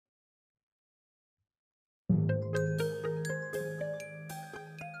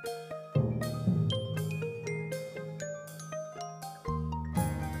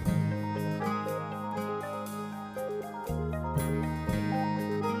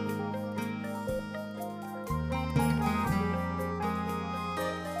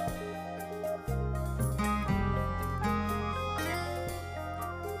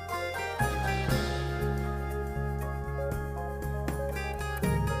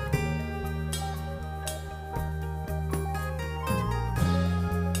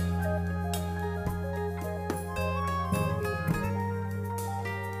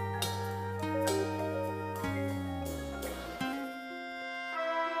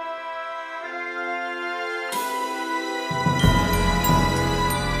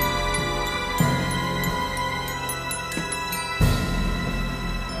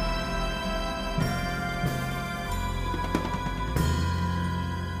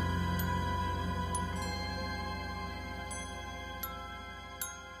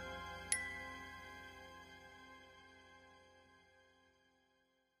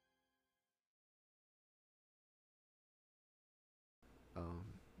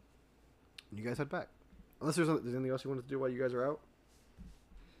you guys head back. Unless there's anything else you want to do while you guys are out.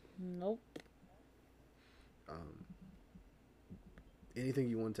 Nope. Um, anything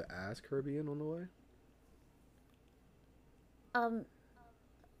you want to ask Herbian on the way?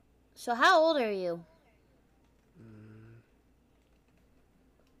 So how old are you?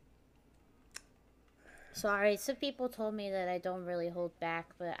 Sorry, some people told me that I don't really hold back,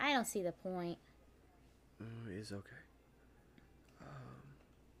 but I don't see the point. It's okay.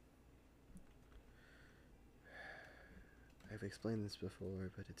 I've explained this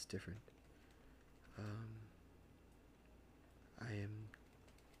before, but it's different. I am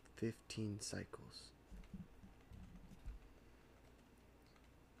 15 cycles.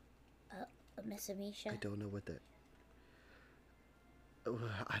 Miss Amisha? I don't know what that...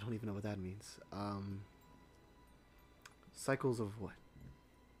 I don't even know what that means. Cycles of what?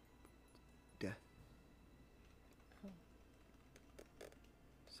 Death.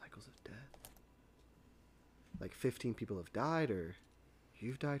 Cycles of death? Like 15 people have died, or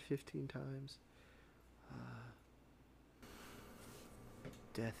you've died 15 times?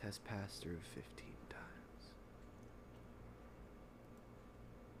 Death has passed through 15 times.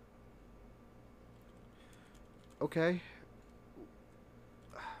 Okay.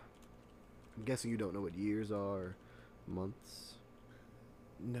 I'm guessing you don't know what years are, months.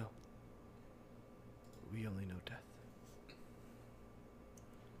 No. We only know death.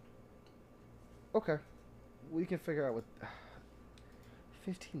 Okay. We can figure out what...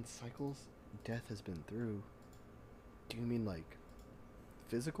 15 cycles death has been through. Do you mean like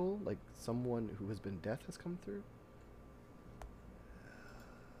physical? Like someone who has been death has come through?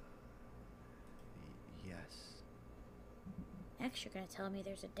 Yes. Next, you're gonna tell me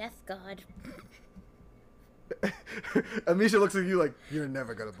there's a death god. Amisha looks at you like, you're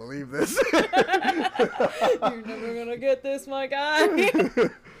never gonna believe this. You're never gonna get this, my guy.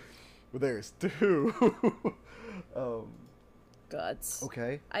 Well, there's two. Gods.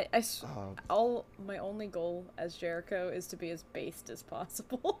 Okay. All my only goal as Jericho is to be as based as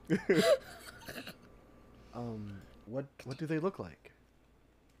possible. What do they look like?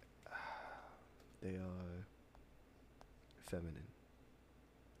 They are feminine.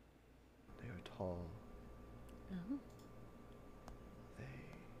 They are tall. Oh. They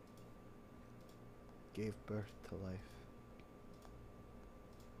gave birth to life.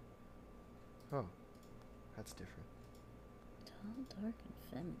 Oh, that's different. Tall, dark,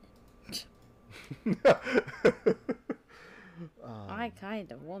 and feminine. My kind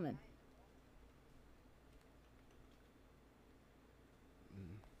of woman.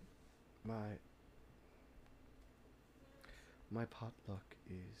 My potluck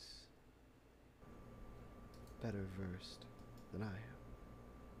is better versed than I am.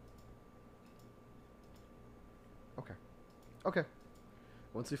 Okay. Okay.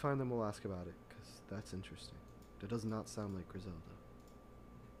 Once we find them, we'll ask about it, because that's interesting. That does not sound like Griselda.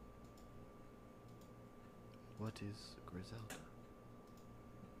 What is Griselda?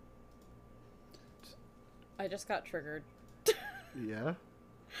 I just got triggered Yeah?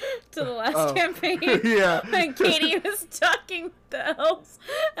 to the last campaign. Yeah. When Katie was talking with the elves.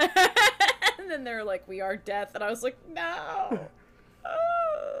 And then they were like, we are death. And I was like, no.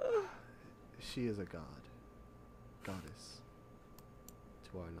 Oh. She is a god. Goddess.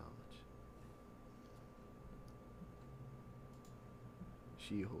 To our knowledge.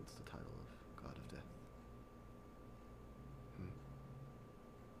 She holds the title of God of Death.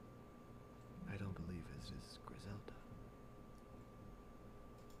 I don't believe it is Griselda.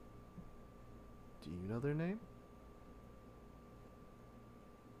 Do you know their name?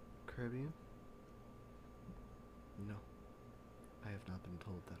 Caribbean? No. I have not been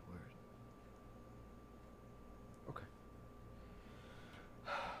told that word. Okay.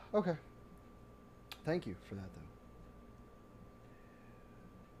 Okay. Thank you for that, though.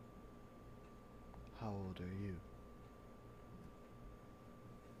 How old are you?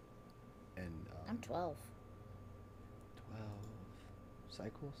 And I'm 12. 12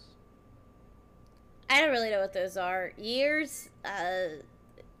 cycles? I don't really know what those are. Years? Do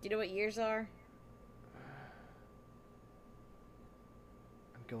you know what years are?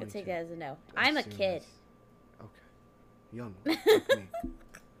 I'm going I'll take to that as a no. I'm a assume kid. it's- Okay. Young, like me.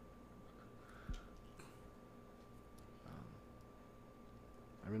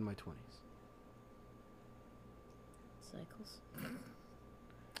 I'm in my 20s. Cycles.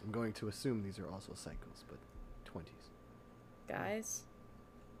 I'm going to assume these are also cycles, but 20s. Guys,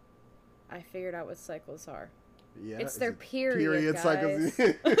 I figured out what cycles are. Yeah, It's is their it period, cycles.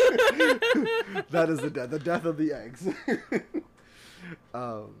 guys. That is the death of the eggs.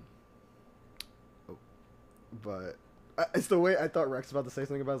 But It's the way I thought Rex was about to say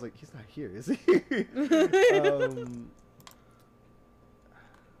something about. I was like, he's not here, is he? 20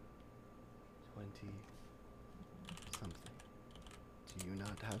 something. Do you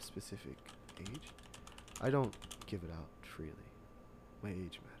not have specific age? I don't give it out freely. My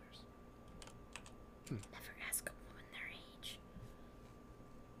age matters. Never ask a woman their age.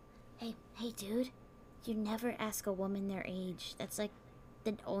 Hey, dude. You never ask a woman their age. That's like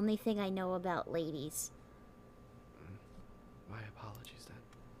the only thing I know about ladies. My apologies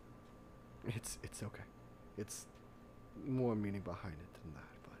then. It's okay. It's more meaning behind it than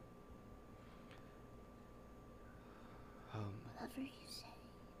that, but Whatever you say.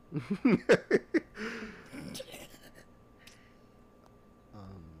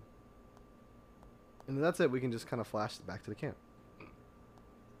 And then that's it. We can just kind of flash back to the camp.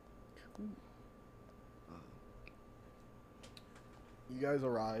 You guys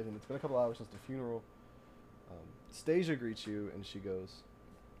arrive, and it's been a couple hours since the funeral. Stasia greets you, and she goes,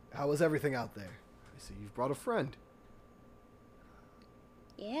 "How was everything out there? I see you've brought a friend."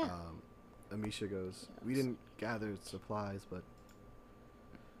 Yeah. Amisha goes, "We didn't gather supplies, but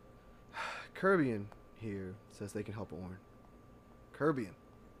Kirbian here says they can help Orn." Kirbian.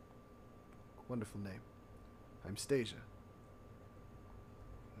 Wonderful name. I'm Stasia.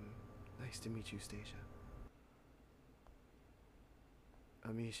 Nice to meet you, Stasia.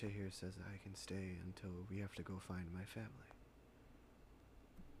 Amisha here says I can stay until we have to go find my family.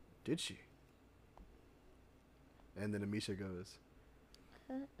 Did she? And then Amisha goes,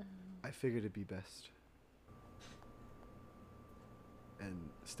 I figured it'd be best.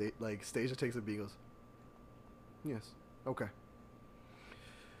 And Stasia takes a beat and goes, yes, okay.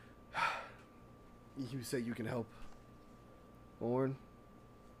 You say you can help Orn?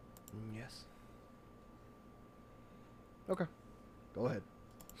 Yes. Okay. Go ahead.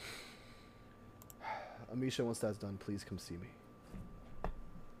 Amisha, once that's done, please come see me.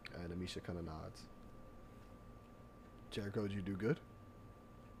 And Amisha kind of nods. Jericho, did you do good?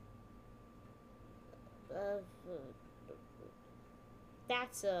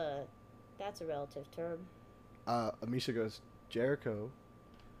 That's a relative term. Amisha goes, Jericho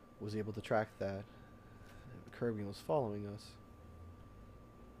was able to track that Kirby was following us.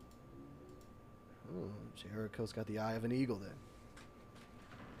 Oh, Jericho's got the eye of an eagle then.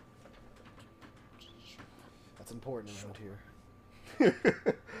 That's important around here.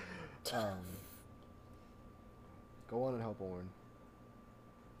 Go on and help Orn.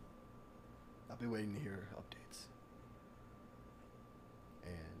 I'll be waiting to hear updates.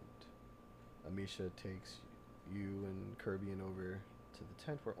 And Amisha takes you and Kirby and over to the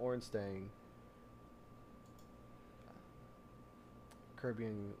tent where Orn's staying. Kirby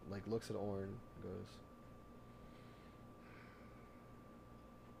looks at Orn and goes,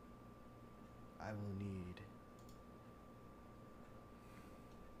 I will need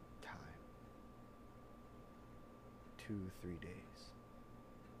time. 2-3 days.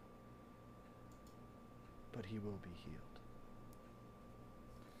 But he will be healed.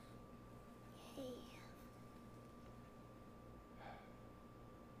 Hey.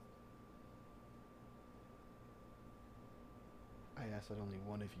 I ask that only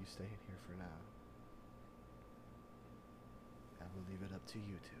one of you stay in here for now. I will leave it up to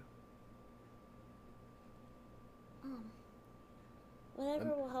you two.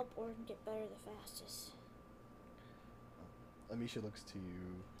 Whatever will help Orton get better the fastest. Amisha looks to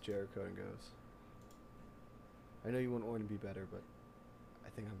you, Jericho, and goes, I know you want Orton to be better, but I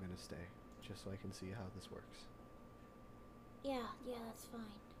think I'm going to stay, just so I can see how this works. Yeah, that's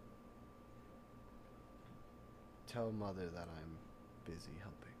fine. Tell Mother that I'm busy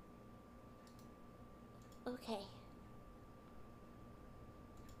helping. Okay.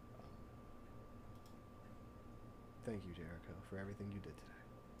 Thank you, Jericho, for everything you did today.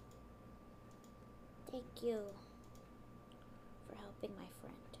 Thank you for helping my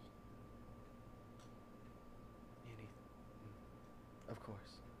friend. Of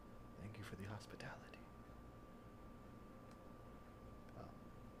course. Thank you for the hospitality.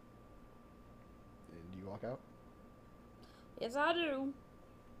 And you walk out? Yes, I do. You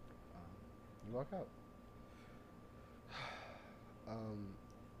walk out.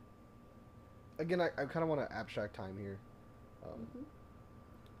 Again, I kind of want to abstract time here.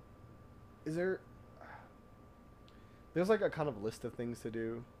 Is there... There's a kind of list of things to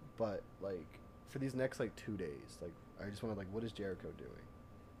do, but for these next 2 days, I just want to what is Jericho doing?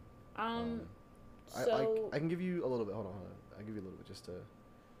 So I can give you a little bit. Hold on. I'll give you a little bit just to.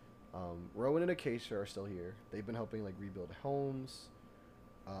 Rowan and Acacia are still here. They've been helping rebuild homes.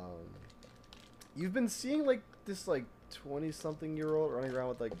 You've been seeing this 20-something-year-old running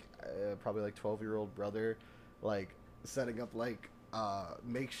around with probably 12-year-old brother, setting up like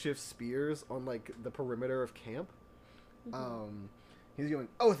makeshift spears on like the perimeter of camp. He's going,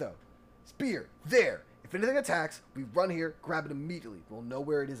 Otho, spear there. If anything attacks, we run here, grab it immediately. We'll know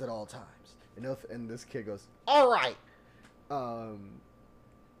where it is at all times. And this kid goes, all right. And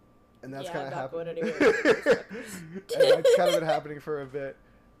that's kind of happening. And that's kind of been happening for a bit.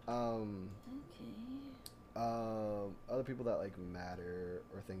 Other people that like matter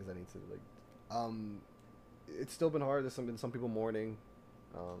or things I need to like. It's still been hard. There's been some people mourning.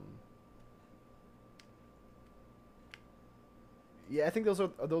 Yeah, I think those are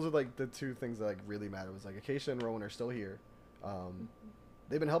like the two things that like really matter. Was like Acacia and Rowan are still here.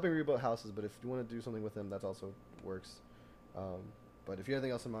 They've been helping rebuild houses, but if you want to do something with them, that also works. But if you have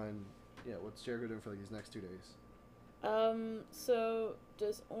anything else in mind, yeah, what's Jericho doing for like these next 2 days? So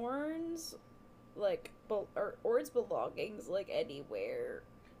does Orn's like are Orn's belongings like anywhere?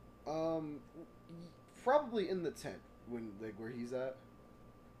 Probably in the tent when like where he's at.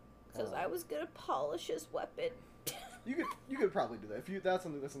 Because I was gonna polish his weapon. You could probably do that if you. That's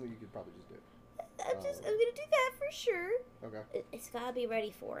something you could probably just do. I'm gonna do that for sure. Okay. It's gotta be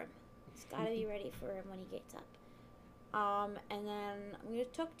ready for him. It's gotta be ready for him when he gets up. And then I'm gonna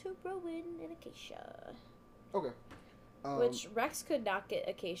talk to Rowan and Acacia. Okay. Which Rex could not get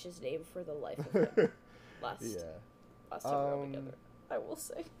Acacia's name for the life of him. Last time we were together, I will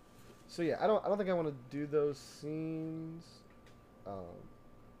say. So yeah, I don't think I want to do those scenes.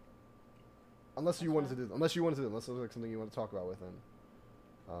 Unless you wanted to do them. Unless it was like something you want to talk about with him.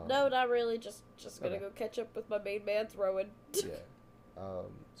 No, not really. Just gonna go catch up with my main man, Rowan. Yeah. So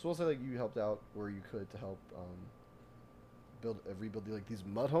we'll say like you helped out where you could to help rebuild like these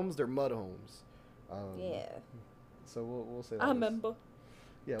mud homes. They're mud homes. Yeah. So we'll say that. I remember.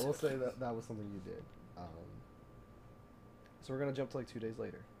 Yeah, we'll say that was something you did. So we're gonna jump to like 2 days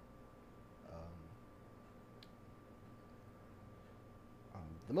later.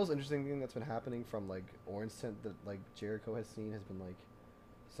 The most interesting thing that's been happening from like Orange Tent that like Jericho has seen has been like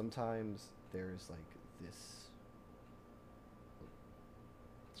sometimes there's like this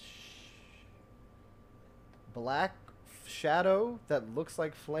black shadow that looks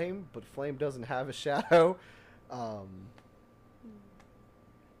like Flame, but Flame doesn't have a shadow. But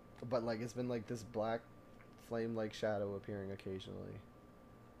like it's been like this black flame like shadow appearing occasionally.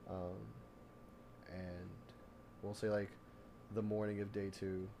 And we'll say like the morning of day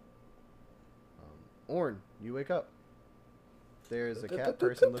 2. Orn, you wake up. There's a cat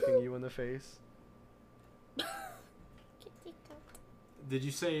person looking you in the face. Did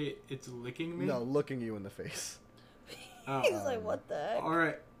you say it's licking me? No, looking you in the face. He's like, what the heck? All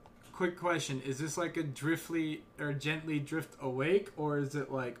right. Quick question: is this like a gently drift awake, or is it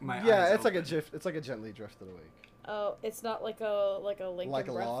like my? Yeah, eyes it's like open? a GIF. It's like a gently drifted awake. Oh, it's not like a Link Like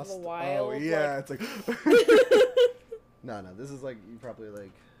in a Breath Lost. of the Wild. Oh yeah, it's like. No, this is like you probably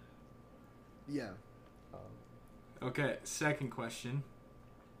like. Yeah. Okay. Second question.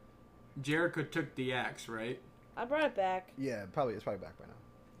 Jericho took the axe, right? I brought it back. Yeah, it's probably back by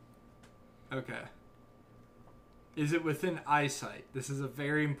now. Okay. Is it within eyesight? This is a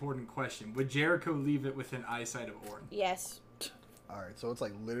very important question. Would Jericho leave it within eyesight of Orn? Yes. All right, so it's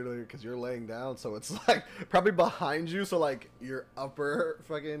like literally because you're laying down, so it's like probably behind you, so like your upper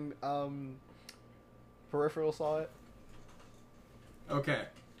fucking peripheral saw it. Okay.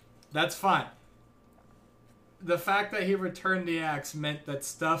 That's fine. The fact that he returned the axe meant that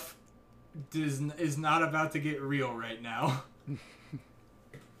stuff is not about to get real right now.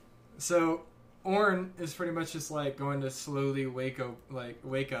 So Orn is pretty much just like going to slowly wake up,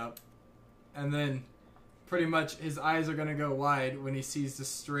 and then pretty much his eyes are gonna go wide when he sees this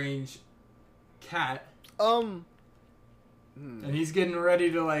strange cat. And he's getting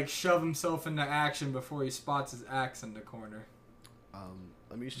ready to like shove himself into action before he spots his axe in the corner.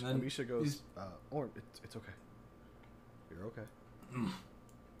 Amisha goes, Orn, it's okay. You're okay.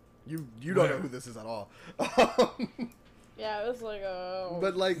 You don't know who this is at all. Yeah, it was like,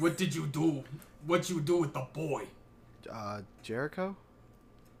 But like, what did you do? What you do with the boy? Jericho?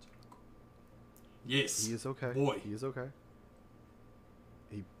 Yes. He is okay. Boy. He is okay.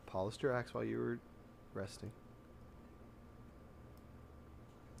 He polished your axe while you were resting.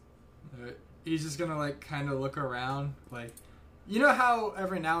 He's just gonna like kind of look around, like, you know how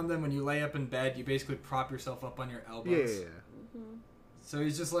every now and then when you lay up in bed, you basically prop yourself up on your elbows. Yeah. Mm-hmm. So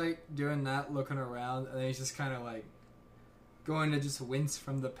he's just like doing that, looking around, and then he's just kind of like going to just wince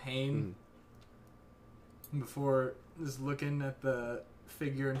from the pain before just looking at the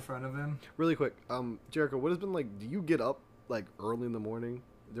figure in front of him. Really quick, Jericho, what has been like? Do you get up like early in the morning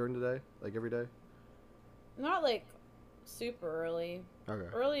during the day, like every day? Not like super early. Okay.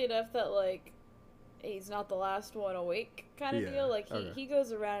 Early enough that like he's not the last one awake kind of Yeah, deal. Like okay. he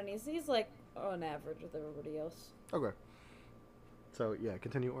goes around and he's like on average with everybody else. Okay. So yeah,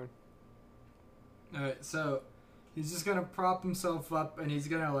 continue, Orin. Alright, so he's just gonna prop himself up and he's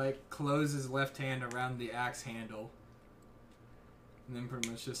gonna like close his left hand around the axe handle. And then pretty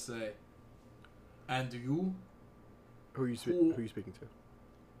much just say, "And you?" Who are you speaking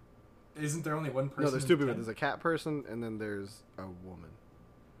to? Isn't there only one person? No, there's in two the people. tent? There's a cat person, and then there's a woman.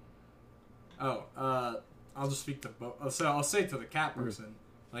 Oh, I'll just speak to both. So I'll say to the cat person,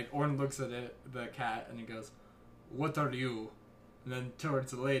 like Orn looks at the cat, and he goes, "What are you?" And then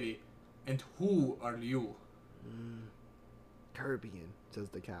towards the lady, "And who are you?" Caribbean, says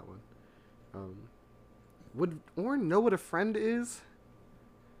the cat one. Would Orin know what a friend is?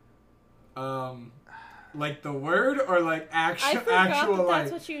 Like the word or like I actual forgot actual that like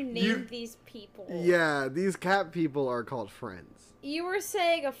that's what you named these people. Yeah, these cat people are called friends. You were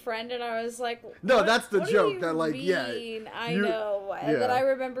saying a friend, and I was like, No, what- that's the what do joke, you that, like, yeah, mean? I you- know. And then yeah. I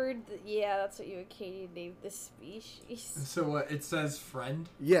remembered, yeah, that's what you and Katie named the species. So what? It says friend.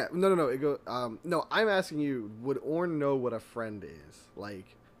 Yeah, no. It go. No, I'm asking you. Would Orin know what a friend is?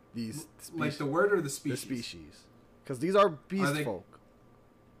 Like these, Like the word or the the species? species, because these are beast they- folk.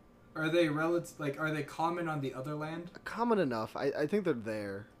 Are they relative? Like, are they common on the other land? Common enough. I think they're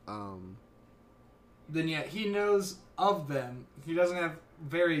there. Then yeah, he knows of them. He doesn't have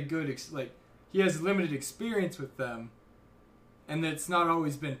very good he has limited experience with them, and it's not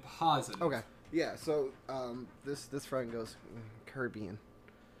always been positive. Okay. Yeah. So this friend goes Caribbean.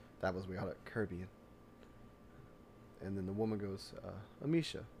 That was we called it Caribbean. And then the woman goes,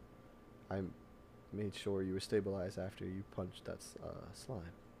 Amisha, I made sure you were stabilized after you punched that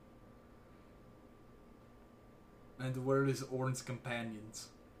slime. And the word is Orn's companions.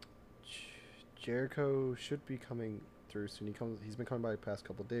 Jericho should be coming through soon. He's been coming by the past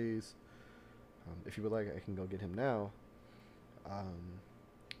couple days. If you would like, I can go get him now.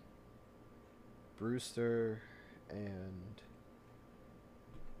 Brewster and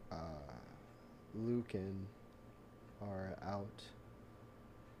Lucan are out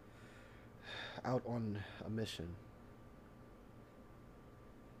on a mission.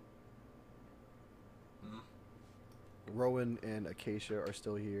 Rowan and Acacia are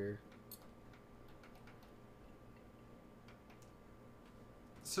still here.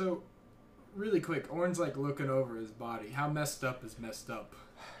 So, really quick, Orn's like looking over his body. How messed up is messed up?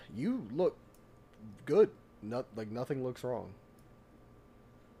 You look good. Nothing looks wrong.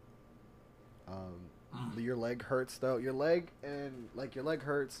 Your leg hurts though. Your leg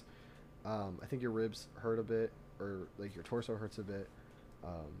hurts. I think your ribs hurt a bit, or like your torso hurts a bit,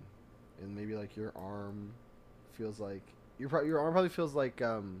 and maybe like your arm feels like your arm probably feels like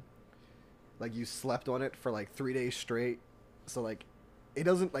you slept on it for like 3 days straight. So like it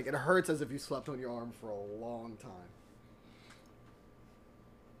doesn't like it hurts as if you slept on your arm for a long time.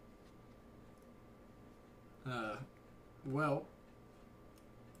 Well,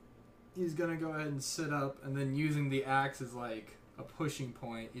 he's gonna go ahead and sit up, and then using the axe as like a pushing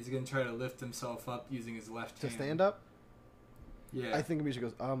point, he's gonna try to lift himself up using his left To hand. stand up, Yeah. I think Amisha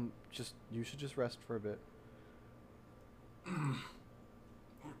goes, you should just rest for a bit.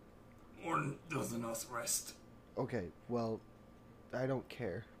 Orn doesn't us rest. Okay, well, I don't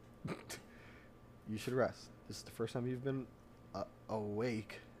care. You should rest. This is the first time you've been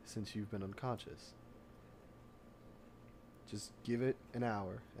awake since you've been unconscious. Just give it an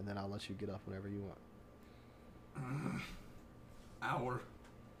hour, and then I'll let you get up whenever you want. Hour.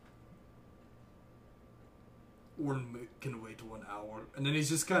 Orn can wait 1 hour, and then he's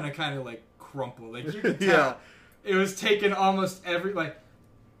just kind of like crumpled. Like you could tell, Yeah. it was taking almost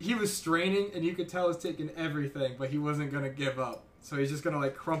he was straining, and you could tell it was taking everything, but he wasn't gonna give up. So he's just gonna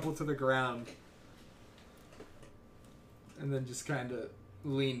like crumple to the ground, and then just kind of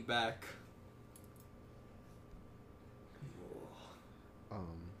lean back.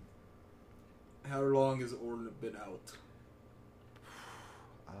 How long has Orn been out?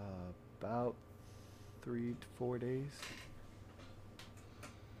 About 3 to 4 days.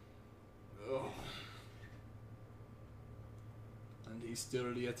 Ugh. And he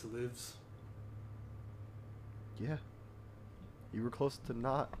still yet lives. Yeah. You were close to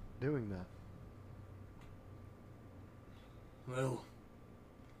not doing that. Well,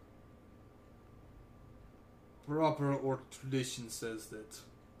 proper orc tradition says that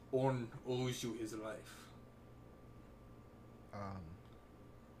Orn owes you his life.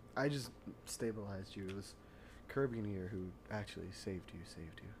 I just stabilized you. It was Caribbean here who actually saved you.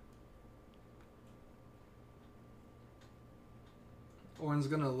 Orn's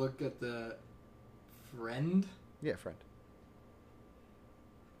gonna look at the friend, Yeah, friend.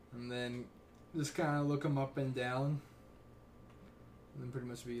 and then just kind of look him up and down, and then pretty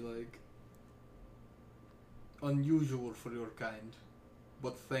much be like, unusual for your kind,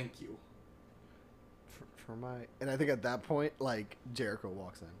 but thank you. For my, and I think at that point, like Jericho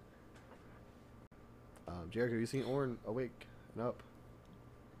walks in. Jericho, you seen Orn awake and up?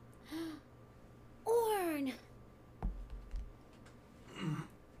 Orn!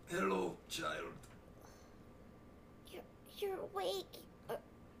 Hello, child. You're awake.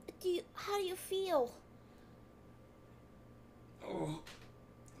 How do you feel? Oh,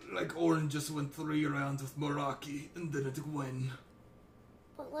 like Orn just went 3 rounds with Meraki and didn't win.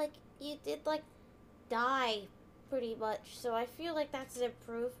 But, like, you did, like, die, pretty much, so I feel like that's an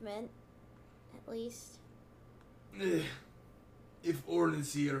improvement. At least. If Orn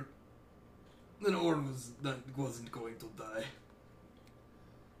is here, then Orn wasn't going to die.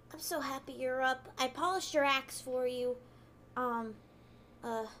 I'm so happy you're up. I polished your axe for you.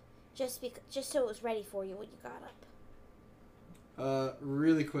 Just so it was ready for you when you got up.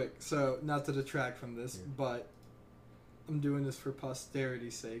 Really quick, so not to detract from this, but I'm doing this for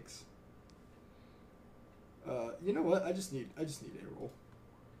posterity's sakes. You know what? I just need a roll.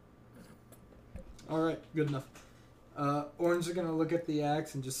 Alright, good enough. Orange is gonna look at the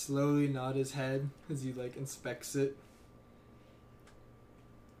axe and just slowly nod his head as he, like, inspects it.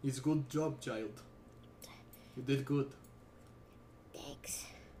 It's a good job, child. You did good. Thanks.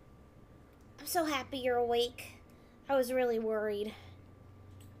 I'm so happy you're awake. I was really worried.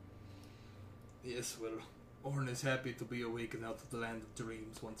 Yes, well, Orn is happy to be awakened out of the land of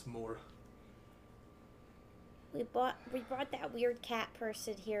dreams once more. We brought that weird cat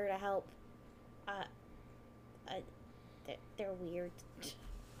person here to help. They're weird.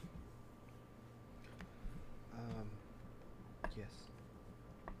 Yes.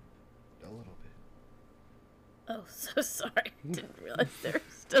 A little bit. Oh, so sorry. Didn't realize they were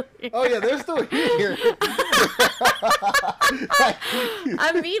still here. Oh yeah, they're still here.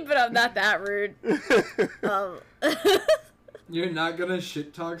 I'm mean, but I'm not that rude. You're not gonna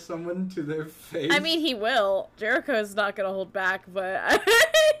shit talk someone to their face? I mean, he will. Jericho's not gonna hold back, but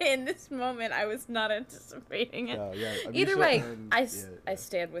in this moment, I was not anticipating it. Yeah, Either Amisha way, and- I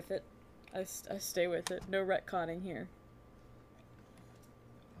stand with it. I stay with it. No retconning here.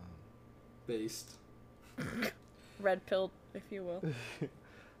 Based. Red pilled, if you will.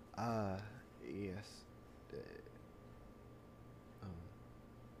 Yes.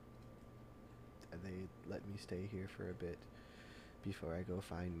 They let me stay here for a bit before I go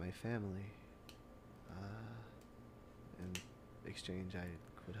find my family. In exchange, I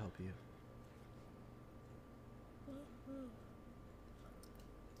could help you.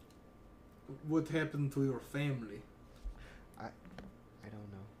 What happened to your family? I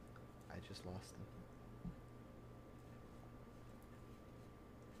don't know. I just lost them.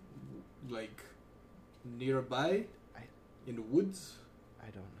 Like, nearby? In the woods? I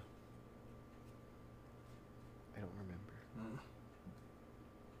don't know. I don't remember.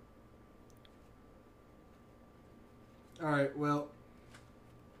 Alright, well,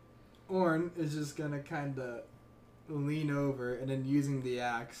 Orn is just gonna kinda lean over and then using the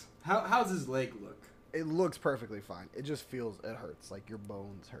axe. How's his leg look? It looks perfectly fine. It just feels, it hurts. Like your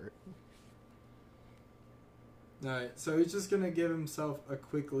bones hurt. Alright, so he's just gonna give himself a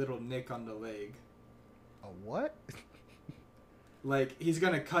quick little nick on the leg. A what? Like, he's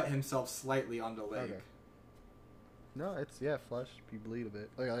gonna cut himself slightly on the leg. Okay. No, it's, yeah, flesh. You bleed a bit.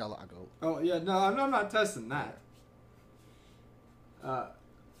 Like, I'll go. Oh, yeah, no, I'm not testing that.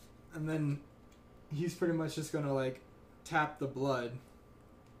 And then he's pretty much just gonna, like, tap the blood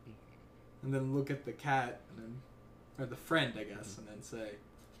and then look at the cat, and then, or the friend, I guess, and then say,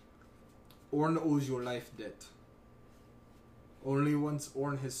 Orn owes your life debt. Only once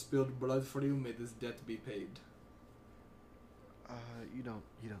Orn has spilled blood for you may this debt be paid. You don't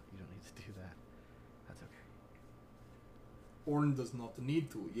need to do that. That's okay. Orn does not need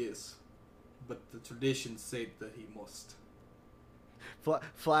to, yes, but the traditions say that he must.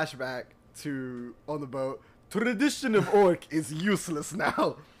 Flashback to on the boat. Tradition of orc is useless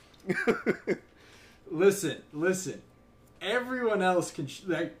now. Listen. Everyone else can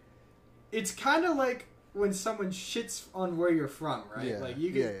like. It's kind of like when someone shits on where you're from, right? Yeah, Like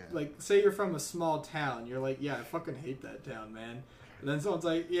you can, yeah. like, say you're from a small town. You're like, yeah, I fucking hate that town, man. And then someone's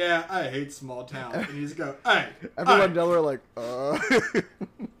like, yeah, I hate small towns, and you just go, hey, Everyone hey. down there like,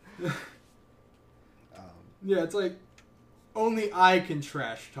 Yeah, it's like only I can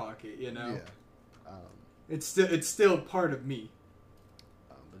trash talk it, you know. Yeah. It's still part of me.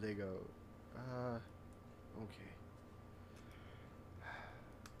 But they go, okay.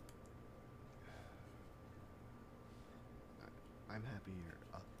 I'm happy you're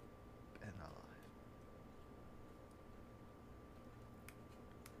up and alive.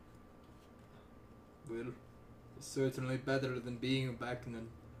 Well, it's certainly better than being back in a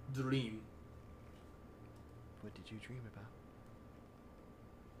dream. What did you dream about?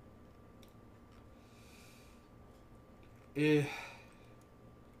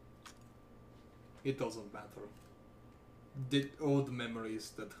 It doesn't matter. The old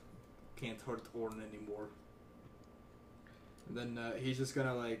memories that can't hurt Orn anymore. And then he's just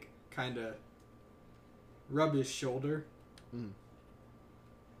gonna like kind of rub his shoulder. Mm.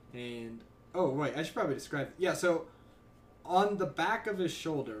 And oh right, I should probably describe it. Yeah, so on the back of his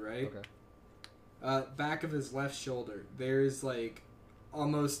shoulder, right? Okay. Back of his left shoulder, there's like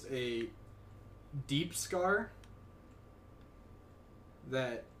almost a deep scar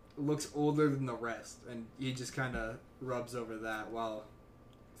that looks older than the rest, and he just kind of rubs over that while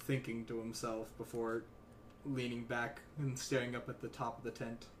thinking to himself before leaning back and staring up at the top of the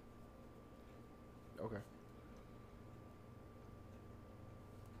tent. Okay.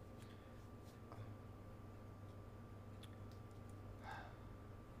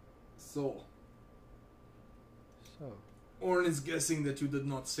 So, So, Orn is guessing that you did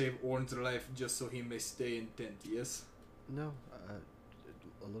not save Orn's life just so he may stay in tent, yes? no,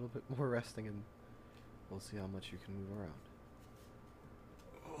 a little bit more resting, and we'll see how much you can move around.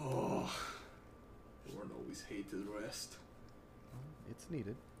 Oh, Orn always hated rest. Well, it's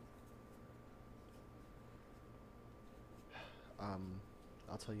needed.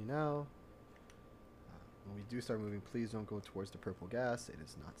 I'll tell you now. When we do start moving, please don't go towards the purple gas. It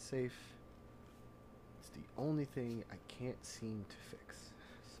is not safe. It's the only thing I can't seem to fix.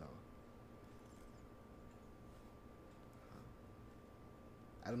 So,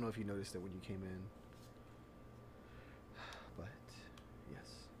 I don't know if you noticed it when you came in, but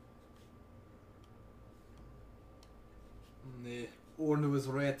yes. Orn was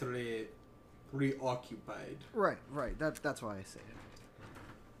rather preoccupied. Right. That's why I say it.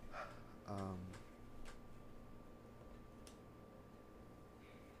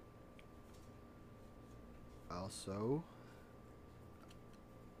 Also,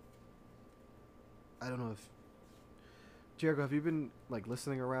 I don't know if Jericho, have you been like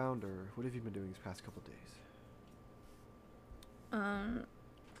listening around, or what have you been doing these past couple days? I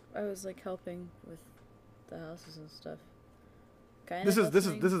was like helping with the houses and stuff. Kind This of is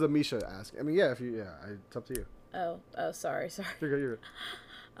listening. this is Amisha asking. I mean, yeah, it's up to you. Oh, sorry. You're good. You're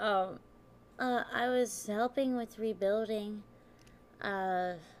good. I was helping with rebuilding.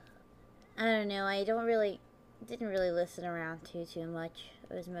 I don't know. I didn't really listen around too much.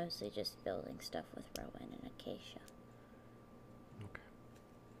 It was mostly just building stuff with Rowan and Acacia.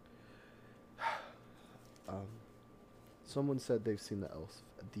 Okay. Someone said they've seen the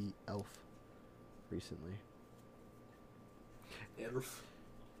elf recently. Elf.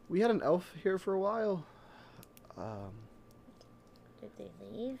 We had an elf here for a while. Did they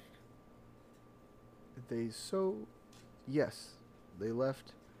leave? Yes, they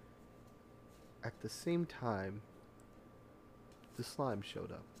left at the same time the slime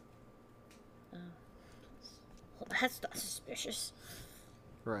showed up. Well, that's not suspicious.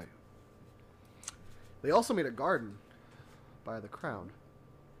 Right. They also made a garden by the crown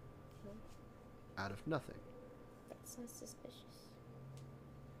out of nothing. That's not suspicious.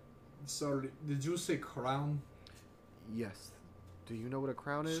 Sorry, did you say crown? Yes. Do you know what a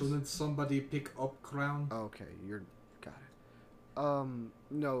crown is? Shouldn't somebody pick up crown? Okay, got it.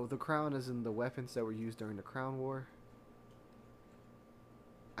 No, the crown is in the weapons that were used during the Crown War.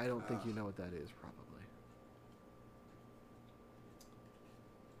 I don't think you know what that is, probably.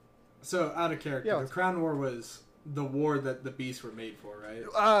 So, out of character, Yeah, the Crown War was the war that the beasts were made for, right?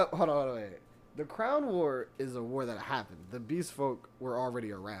 Hold on, wait. The Crown War is a war that happened. The Beast Folk were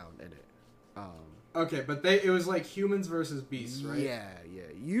already around in it. Okay, but it was like humans versus beasts, right? Yeah.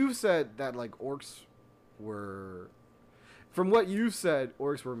 You said that like orcs were, from what you said,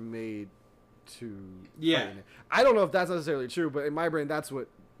 orcs were made to. Yeah. fight in it. I don't know if that's necessarily true, but in my brain, that's what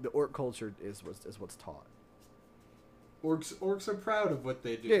the orc culture is what's taught. Orcs are proud of what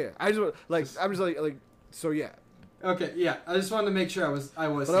they do. Yeah. I just I'm just like so yeah. Okay, yeah. I just wanted to make sure I was.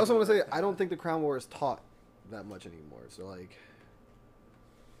 But I also want to say I don't think the Crown War is taught that much anymore. So like.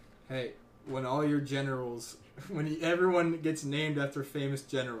 Hey, when all your generals, everyone gets named after famous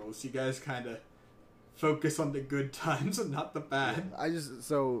generals, you guys kind of focus on the good times and not the bad. I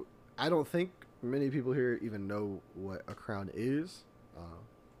don't think many people here even know what a crown is,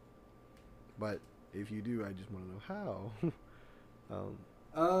 but if you do, I just want to know how.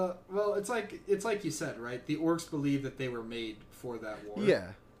 Well, it's like you said, right? The orcs believe that they were made for that war.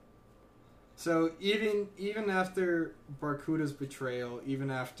 Yeah. So even after Barkuda's betrayal, even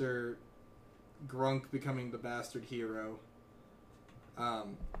after Grunk becoming the bastard hero,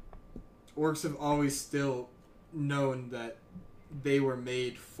 orcs have always still known that they were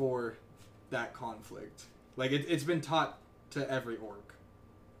made for that conflict. Like, it's been taught to every orc.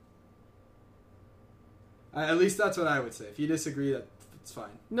 At least that's what I would say. If you disagree, that's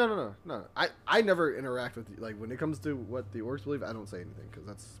fine. No. I never interact with, like, when it comes to what the orcs believe, I don't say anything, because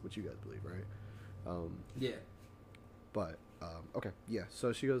that's what you guys believe, right? Yeah. But, okay, yeah.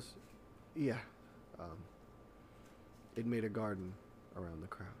 So she goes, yeah. It made a garden around the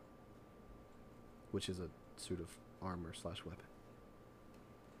crowd, which is a suit of armor / weapon.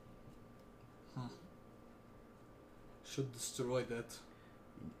 Should destroy that.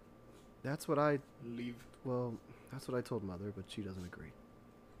 That's what I Leave. Well, that's what I told Mother, but she doesn't agree.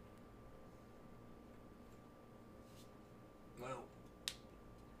 Well,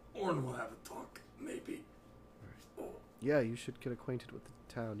 Orn will have a talk, maybe. Right. Yeah, you should get acquainted with the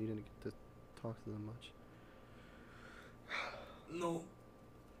town. You didn't get to talk to them much. No.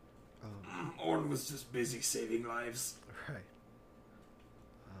 Orn was just busy saving lives. Right.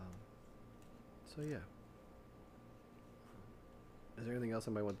 So yeah. Is there anything else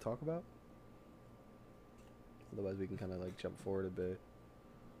I might want to talk about? Otherwise, we can kind of like jump forward a bit.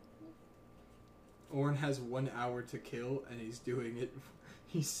 Orn has 1 hour to kill, and he's doing it.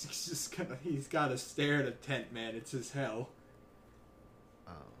 He's got to stare at a tent, man. It's his hell.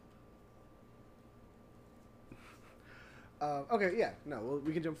 Okay, yeah, no, well,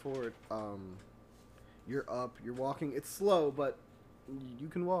 we can jump forward. You're up, you're walking. It's slow, but you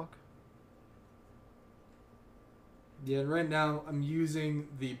can walk. Yeah, and right now I'm using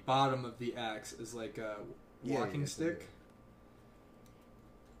the bottom of the axe as like a walking stick.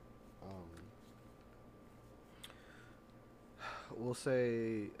 We'll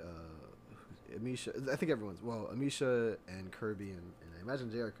say Amisha. I think everyone's Amisha and Kirby and I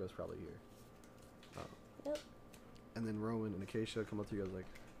imagine Jericho's probably here. Yep. And then Rowan and Acacia come up to you guys like,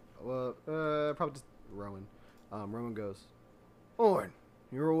 well, probably just Rowan. Rowan goes, Orn,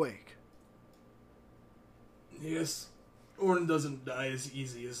 you're awake. Yes, Orn doesn't die as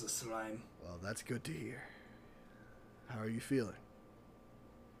easy as the slime. Well, that's good to hear. How are you feeling?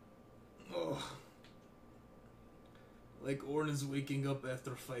 Oh. Like Orn is waking up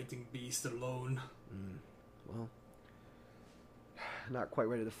after fighting Beast alone. Well, not quite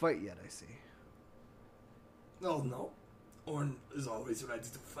ready to fight yet, I see. Oh no. Orn is always ready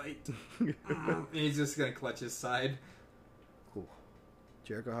to fight. He's just gonna clutch his side. Cool.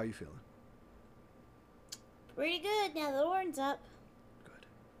 Jericho, how you feeling? Pretty good now the horn's up. Good.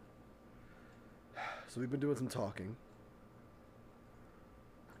 So we've been doing some talking.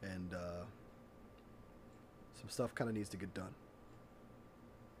 And, some stuff kind of needs to get done.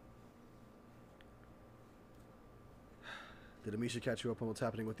 Did Amisha catch you up on what's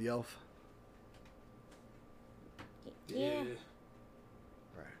happening with the elf? Yeah.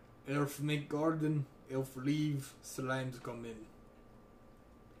 Right. Elf make garden, elf leave, slimes come in.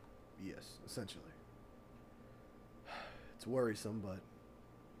 Yes, essentially. It's worrisome, but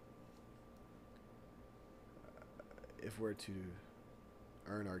if we're to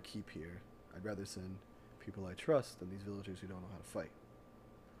earn our keep here, I'd rather send people I trust than these villagers who don't know how to fight.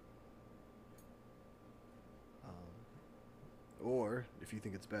 Or, if you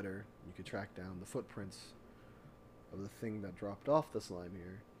think it's better, you could track down the footprints of the thing that dropped off the slime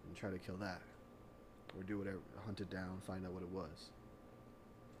here and try to kill that. Or do whatever, hunt it down, find out what it was.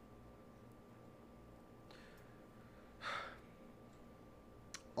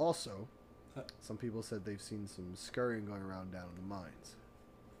 Also, some people said they've seen some scurrying going around down in the mines.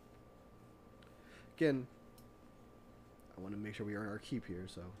 Again, I want to make sure we earn our keep here,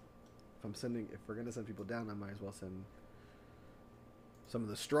 so if we're gonna send people down, I might as well send some of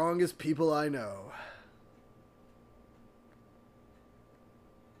the strongest people I know.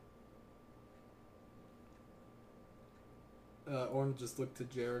 Orn just looked to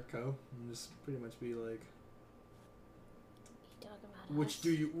Jericho and just pretty much be like, You talking about which us?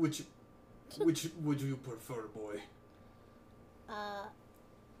 which would you prefer, boy?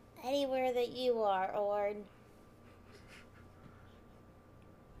 Anywhere that you are, Orn.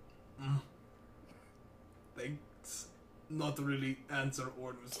 Thanks. Not really answer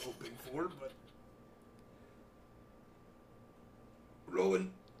Orn was hoping for, but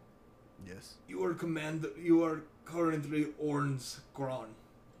Rowan, Yes. you are currently Orn's Gron.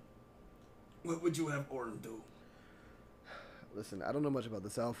 What would you have Orn do? Listen, I don't know much about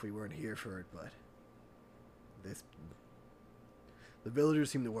this elf. We weren't here for it, but the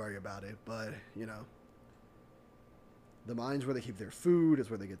villagers seem to worry about it. But you know, the mines where they keep their food is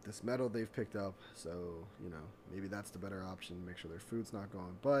where they get this metal they've picked up. So you know, maybe that's the better option. Make sure their food's not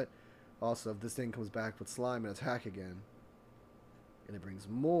gone. But also, if this thing comes back with slime and attack again, and it brings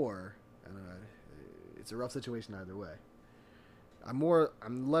more And it's a rough situation either way.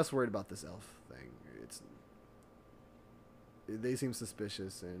 I'm less worried about this elf thing. They seem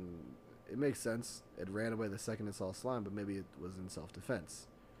suspicious, and it makes sense. It ran away the second it saw slime, but maybe it was in self-defense.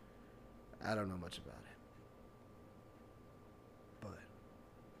 I don't know much about it. But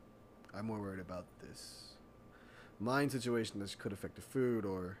I'm more worried about this mine situation that could affect the food,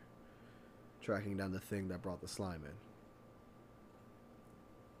 or tracking down the thing that brought the slime in.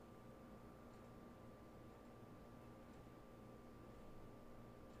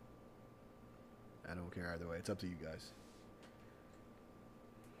 I don't care either way. It's up to you guys.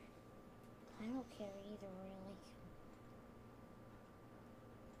 I don't care either, really.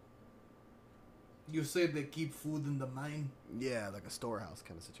 You say they keep food in the mine? Yeah, like a storehouse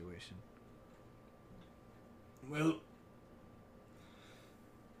kind of situation. Well,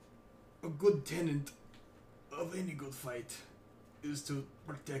 a good tenant of any good fight is to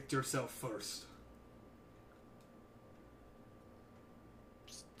protect yourself first.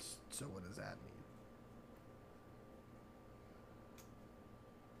 So what does that mean?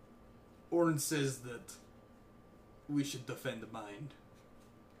 Orn says that we should defend the mine.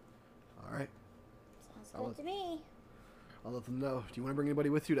 All right. Sounds I'll good to me. I'll let them know. Do you want to bring anybody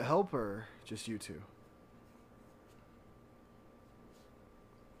with you to help, or just you two?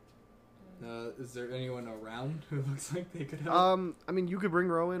 Is there anyone around who looks like they could help? I mean, you could bring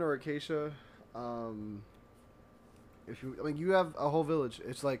Rowan or Acacia. If you, I mean, you have a whole village.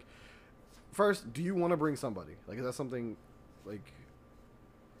 It's like, first, do you want to bring somebody? Like, is that something, like,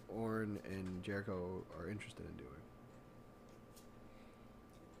 Orn and Jericho are interested in doing?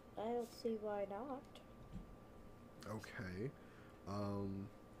 I don't see why not. Okay.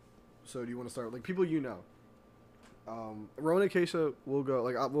 So do you want to start with, like, people you know? Rowan and Acacia will go,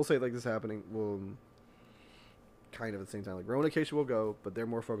 like, we'll say, like, this is happening, we'll, kind of at the same time, like, Rowan and Acacia will go, but they're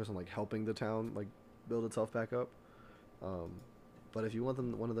more focused on, like, helping the town, like, build itself back up. But if you want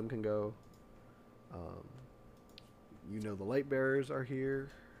them, one of them can go. You know, the light bearers are here.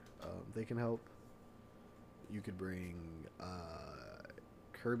 They can help. You could bring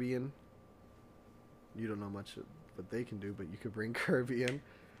Kirby in. You don't know much what they can do, but you could bring Kirby in.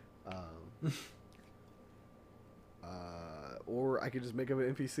 Or I could just make him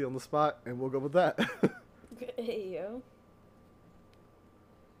an NPC on the spot, and we'll go with that. Hey, yo.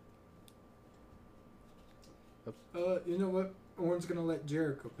 You know what? Orn's gonna let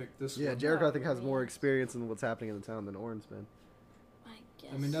Jericho pick this one. Yeah, Jericho I think has more experience in what's happening in the town than Orn's been. I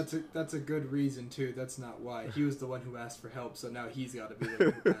guess. I mean, that's a good reason too. That's not why. He was the one who asked for help, so now he's got to be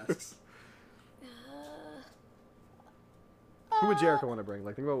the one who asks. Who would Jericho want to bring?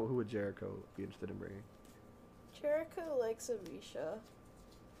 Like, think about who would Jericho be interested in bringing. Jericho likes Avisha.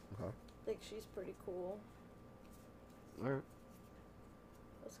 Okay. I think she's pretty cool. All right.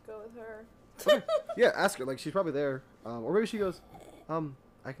 Let's go with her. Okay. Yeah, ask her. Like, she's probably there. Or maybe she goes,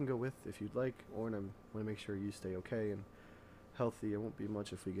 I can go with if you'd like. Or I want to make sure you stay okay and healthy. It won't be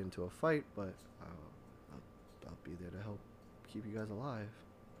much if we get into a fight, but I'll be there to help keep you guys alive.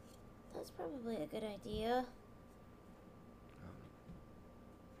 That's probably a good idea.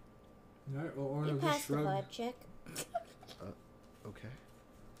 All right. Well, Orn You will just passed the shrug. vibe check. Okay.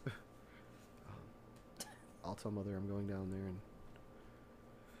 I'll tell Mother I'm going down there, and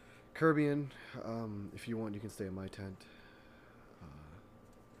Kirby, if you want, you can stay in my tent.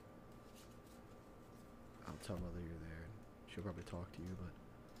 I'll tell Mother you're there, and she'll probably talk to you, but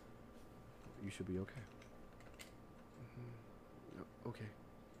you should be okay. No, okay.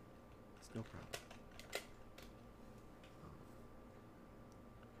 It's no problem.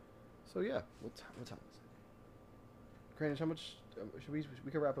 So yeah, what time is it? Cranish, how much should we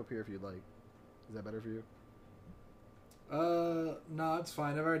can wrap up here if you'd like. Is that better for you? No, it's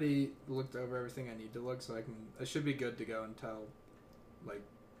fine. I've already looked over everything I need to look, so I should be good to go until like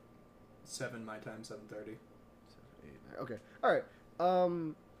 7 my time, 7:30. 7, 8, 9. Okay. All right.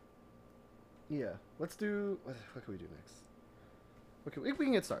 Yeah. Let's do. What can we do next? Okay, we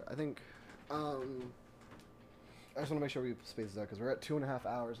can get started. I think. I just want to make sure we space this out because we're at 2.5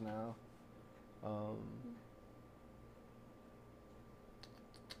 hours now.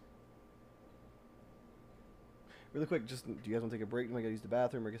 Really quick, just do you guys want to take a break? You might use the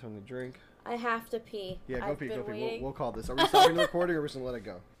bathroom or get something to drink? I have to pee. Yeah, go I've pee, been go pee. waiting. We'll call this. Are we stopping the recording or are we just going to let it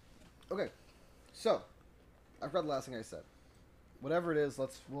go? Okay. So, I forgot the last thing I said. Whatever it is,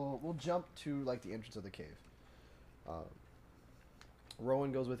 we'll jump to like the entrance of the cave.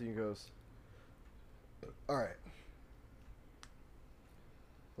 Rowan goes with you and goes, all right.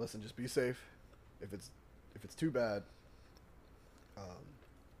 Listen, just be safe. If it's too bad,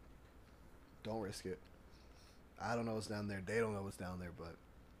 don't risk it. I don't know what's down there. They don't know what's down there, but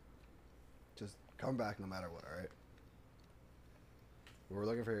Just come back no matter what, alright? What we're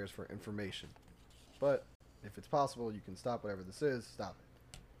looking for here is for information. But if it's possible, you can stop whatever this is. Stop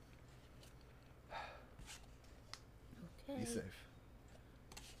it. Okay. Be safe.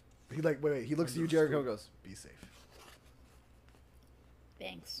 He like wait. He looks at you, Jericho, and goes, "Be safe."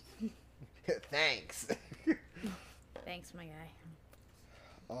 Thanks. Thanks. Thanks, my guy.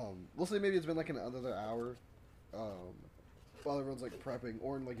 We'll say maybe it's been like another hour. While everyone's like prepping,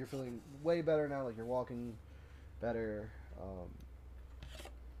 or like you're feeling way better now, like you're walking better.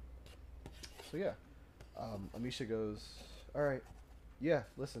 So yeah, Amisha goes, all right, yeah.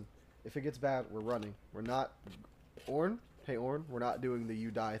 Listen, if it gets bad, we're running. We're not, Orn. Hey Orn, we're not doing the you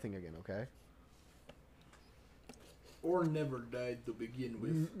die thing again, okay? Or never died to begin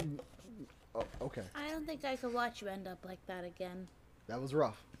with. Oh, okay. I don't think I could watch you end up like that again. That was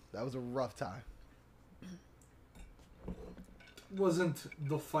rough. That was a rough time. Wasn't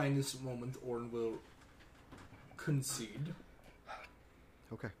the finest moment Orn will concede.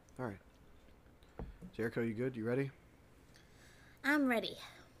 Okay, all right. Jericho, you good? You ready? I'm ready.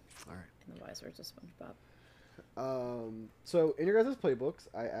 All right. In the Wise Words of SpongeBob. So in your guys' playbooks,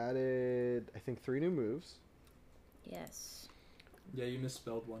 I added, I think, 3 new moves. Yes. Yeah, you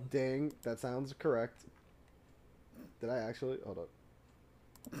misspelled one. Dang, that sounds correct. Did I actually? Hold up.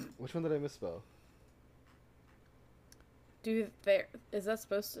 Which one did I misspell? Is that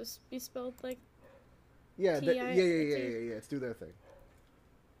supposed to be spelled like? Yeah, T-I- yeah. It's do their thing.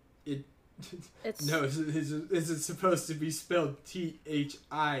 It. It's No, is it supposed to be spelled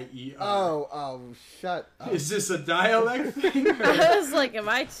THIER? Oh, shut up. Is this a dialect thing? I was like, am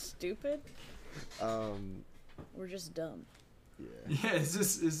I stupid? We're just dumb. Yeah. Yeah, is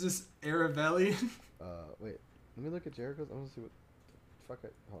this Aravellian? Wait. Let me look at Jericho's. I want to see what. Fuck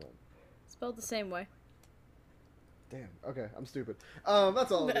it. Hold on. Spelled the same way. Damn. Okay, I'm stupid.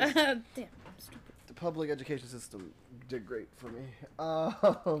 That's all. It is. Damn, I'm stupid. The public education system did great for me. I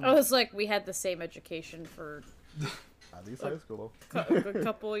was like, we had the same education for At least high school a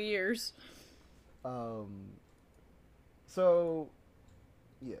couple of years. though. So,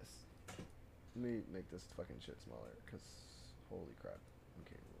 yes. Let me make this fucking shit smaller, because holy crap.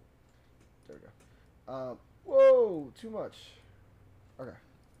 Okay, there we go. Whoa, too much. Okay.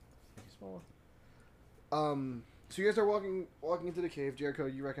 Make it smaller. So you guys are walking into the cave. Jericho,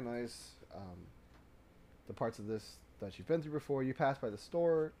 you recognize the parts of this that you've been through before. You pass by the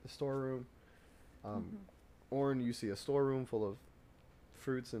storeroom. Orn, you see a storeroom full of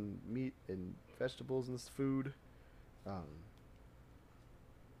fruits and meat and vegetables and food.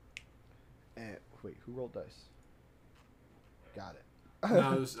 And wait, who rolled dice? Got it.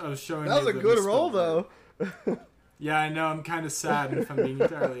 No, I was showing. That was you a the good misspelled roll, word. though. Yeah, I know. I'm kind of sad if I'm being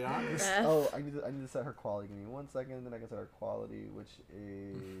entirely honest. Oh, I need to set her quality. Give me 1 second, then I can set her quality, which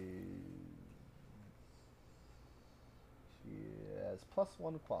is she has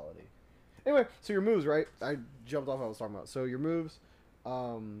 +1 quality. Anyway, so your moves, right? I jumped off what I was talking about. So your moves,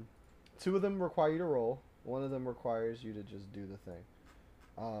 2 of them require you to roll. 1 of them requires you to just do the thing.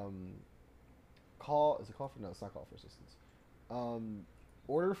 Is it call for? No, it's not call for assistance.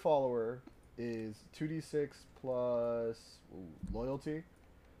 Order follower is 2d6 plus loyalty.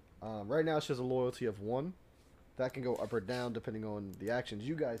 Right now, she has a loyalty of 1. That can go up or down depending on the actions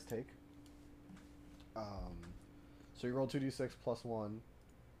you guys take. So you roll 2d6 plus 1,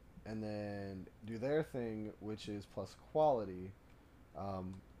 and then do their thing, which is plus quality,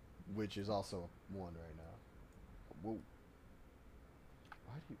 which is also 1 right now. Whoa.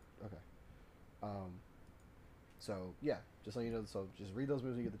 Why do you? Okay. So yeah, just so you know. So just read those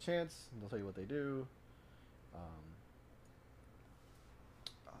moves when you get the chance. And they'll tell you what they do.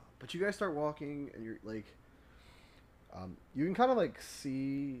 But you guys start walking, and you're like, you can kind of like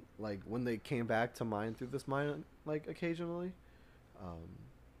see like when they came back to mine through this mine, like occasionally.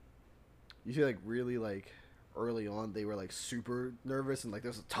 You see like really like early on they were like super nervous, and like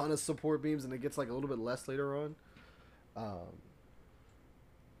there's a ton of support beams, and it gets like a little bit less later on.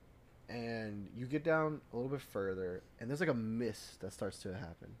 And you get down a little bit further, and there's like a mist that starts to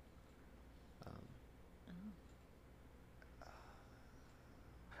happen.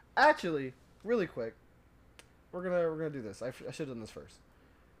 Actually, really quick, we're gonna do this. I should have done this first.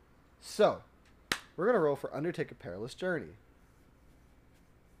 So, we're gonna roll for Undertake a Perilous Journey.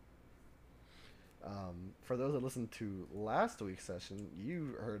 For those that listened to last week's session,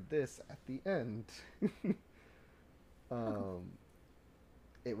 you heard this at the end.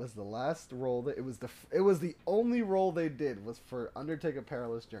 It was the last roll that it was the only roll they did was for Undertake a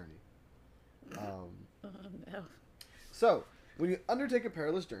Perilous Journey. Oh no. So When you undertake a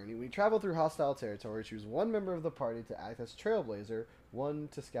perilous journey, when you travel through hostile territory, choose one member of the party to act as trailblazer, one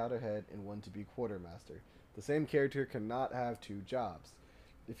to scout ahead, and one to be quartermaster. The same character cannot have two jobs.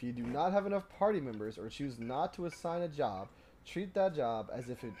 If you do not have enough party members or choose not to assign a job, treat that job as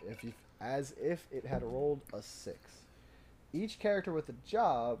if it had rolled a 6. Each character with a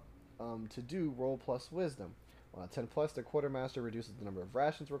job to do roll plus wisdom. On a 10 plus, the quartermaster reduces the number of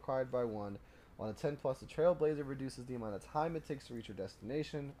rations required by 1. On a 10 plus, the trailblazer reduces the amount of time it takes to reach your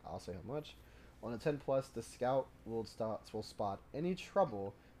destination. I'll say how much. On a 10 plus, the scout will spot any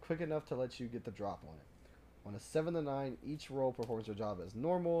trouble quick enough to let you get the drop on it. On a 7 to 9, each role performs their job as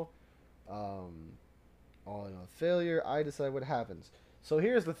normal. On a failure, I decide what happens. So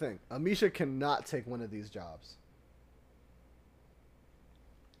here's the thing. Amisha cannot take one of these jobs.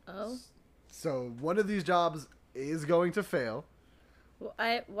 Oh. So one of these jobs is going to fail. Well,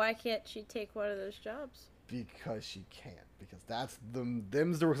 why can't she take one of those jobs? Because she can't. Because that's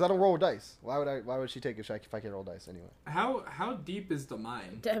them's the rules. Because I don't roll dice. Why would she take it if I can't roll dice anyway? How deep is the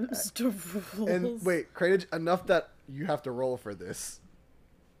mine? Dems to rules. And wait, Craig, enough that you have to roll for this.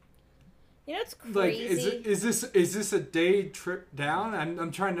 You know, it's Like, crazy. is this a day trip down?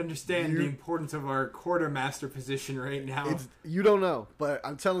 I'm trying to understand the importance of our quartermaster position right now. You don't know, but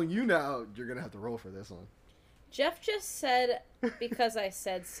I'm telling you now, you're gonna have to roll for this one. Jeff just said because I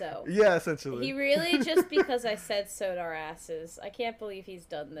said so. Yeah, essentially. He really just because I said so'd our asses. I can't believe he's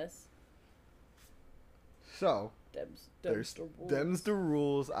done this. So Dems there's to rules. them's the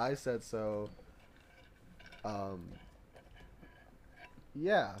rules. I said so.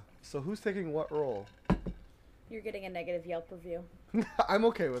 Yeah. So who's taking what role? You're getting a negative Yelp review. I'm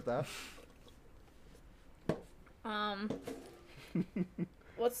okay with that.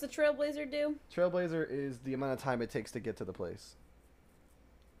 What's the Trailblazer do? Trailblazer is the amount of time it takes to get to the place.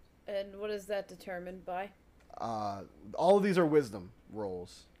 And what is that determined by? All of these are wisdom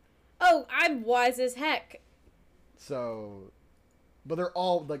rolls. Oh, I'm wise as heck. So, but they're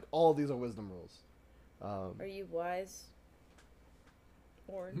all all of these are wisdom rolls. Are you wise?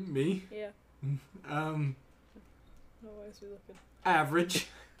 Orin? Me? Yeah. Um, How wise we looking? average.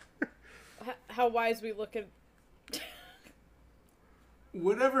 How wise we looking?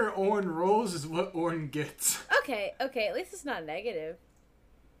 Whatever Orn rolls is what Orn gets. Okay, at least it's not negative.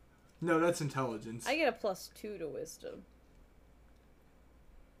 No, that's intelligence. I get a +2 to wisdom.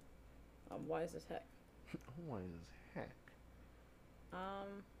 I'm wise as heck. Wise as heck.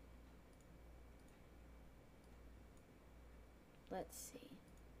 Let's see.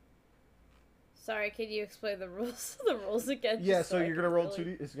 Sorry, can you explain the rules? The rules again? Yeah, just so I you're can gonna roll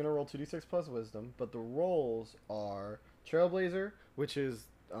really- 2d. It's gonna roll 2d6 plus wisdom, but the rolls are Trailblazer, which is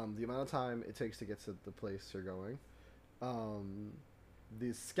the amount of time it takes to get to the place you're going.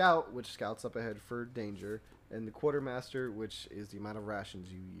 The Scout, which scouts up ahead for danger, and the Quartermaster, which is the amount of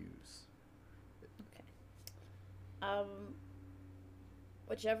rations you use.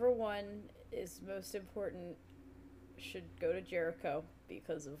 Whichever one is most important should go to Jericho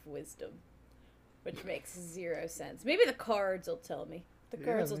because of wisdom, which makes 0 sense. Maybe the cards will tell me. The Yeah,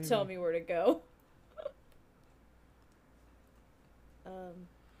 cards will maybe. tell me where to go.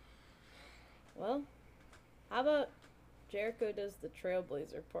 Well, how about Jericho does the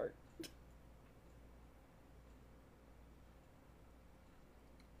Trailblazer part?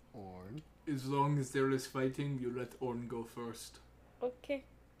 Orn. As long as there is fighting, you let Orn go first. Okay.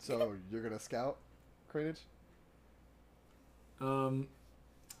 So you're gonna scout, Cranage? No,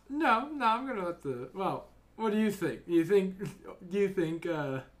 I'm gonna let the. Well, what do you think? Do you think?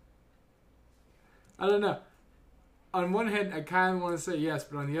 I don't know. On one hand, I kind of want to say yes,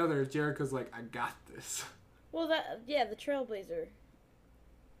 but on the other, Jericho's like, I got this. Well, the Trailblazer.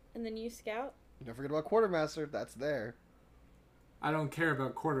 And then you scout? Don't forget about Quartermaster. That's there. I don't care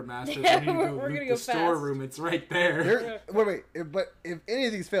about quartermasters. Yeah, I need to go we're loot gonna the go fast. storeroom. It's right there. Wait. But if any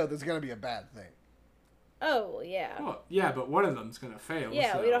of these fail, there's gonna be a bad thing. Oh, yeah. Well, yeah, but one of them's gonna fail.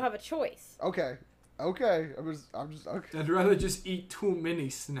 Yeah, so we don't have a choice. Okay. I'm just okay. I'd rather just eat 2 mini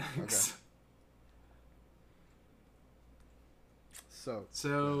snacks.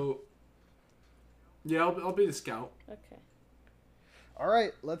 So, yeah, I'll be the scout. Okay. All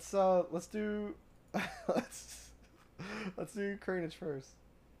right, let's do let's do Cranage first.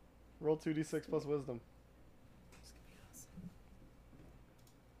 Roll 2d6 plus wisdom.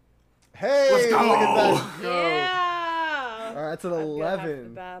 Hey, Let's go! look at that go! Yeah! All right, it's an I'm gonna have the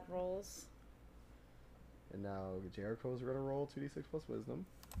 11. bad rolls. And now Jericho's gonna roll 2d6 plus wisdom.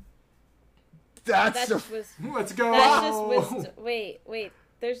 That's That a just was. Let's go! That's just wisdom. Wait.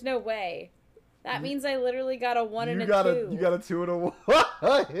 There's no way. That means I literally got a 1 and a 2. You got a 2 and a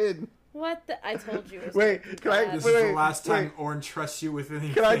 1. What the? I told you. It was Wait, gonna be can I- bad. This Wait, is wait, the last time wait. Orn trusts you with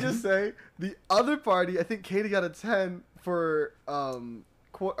anything. Can I just say the other party? I think Katie got a 10 for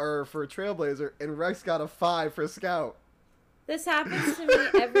for Trailblazer, and Rex got a 5 for Scout. This happens to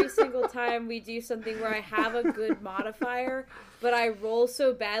me every single time we do something where I have a good modifier, but I roll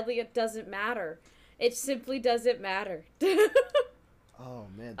so badly it doesn't matter. It simply doesn't matter. Oh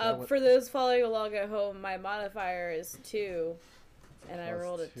man! that went- For those following along at home, my modifier is 2, and I Plus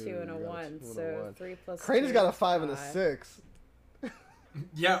rolled a 2, 2 and a you got a 1, 2 and a so 1. 3 plus Crane's 2 got a is 5 and a 5. 6.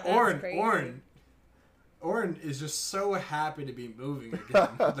 Yeah, That's crazy. Orn is just so happy to be moving again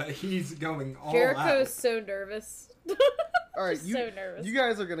that he's going all Jericho's out. so nervous. All right, Just you so nervous. you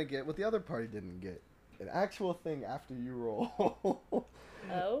guys are gonna get what the other party didn't get, an actual thing after you roll.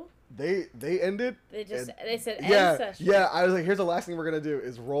 Oh, they ended. they said end Yeah, session. yeah. I was like, here's the last thing we're gonna do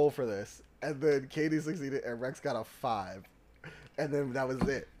is roll for this, and then Katie succeeded, and Rex got a 5, and then that was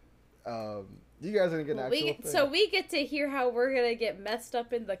it. You guys are gonna get an Well, actual thing. so we get to hear how we're gonna get messed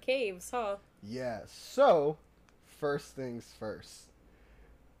up in the caves, huh? Yeah. So, first things first.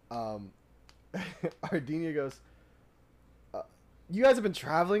 Ardinia goes. You guys have been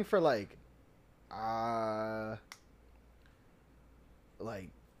traveling for like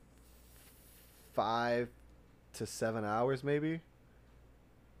 5 to 7 hours, maybe.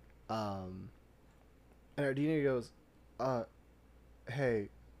 And Ardinia goes, hey,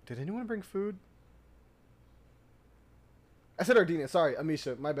 did anyone bring food? I said Ardinia, sorry,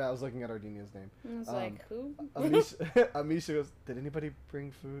 Amisha. My bad, I was looking at Ardinia's name. I was like, who? Amisha goes, did anybody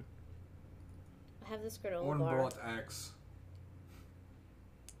bring food? I have this granola Orn bar. brought X.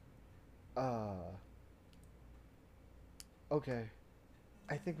 Okay.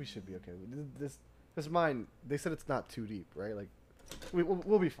 I think we should be okay. This mine, they said it's not too deep, right? Like,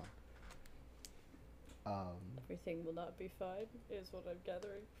 we'll be fine. Everything will not be fine, is what I'm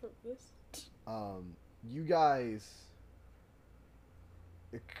gathering from this. You guys,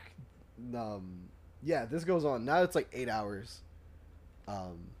 yeah, this goes on. Now it's like 8 hours.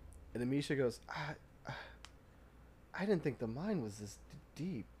 And Amisha goes, I didn't think the mine was this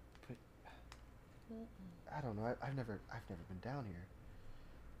deep, but I don't know. I've never been down here.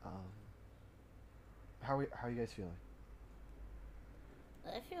 How are you guys feeling?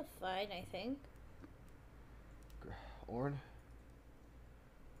 I feel fine, I think. Orn,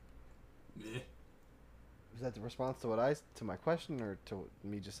 Meh. is that the response to to my question, or to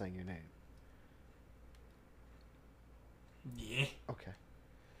me just saying your name? Yeah. Okay.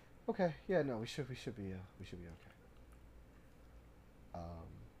 Okay. Yeah. No, we should be okay.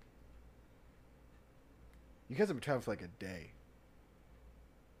 You guys have been traveling for like a day.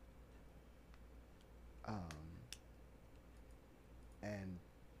 And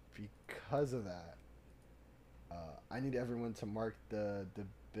because of that, I need everyone to mark the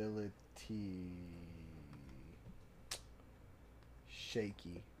debility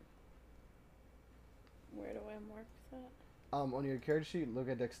shaky. Where do I mark that? On your character sheet, look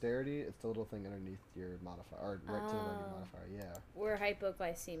at dexterity. It's the little thing underneath your modifier, or right to the right of your modifier. We're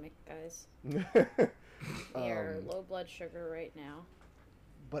hypoglycemic, guys. Yeah. We are low blood sugar right now.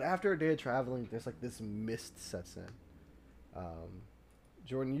 But after a day of traveling, there's like this mist sets in.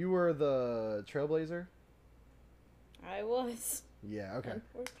 Jordan, you were the trailblazer? I was. Yeah, okay.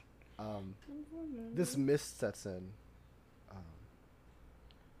 Unfortunately. This mist sets in.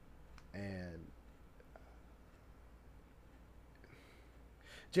 And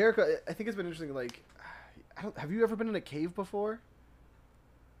Jericho, I think it's been interesting, like, have you ever been in a cave before?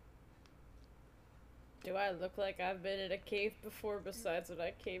 Do I look like I've been in a cave before besides when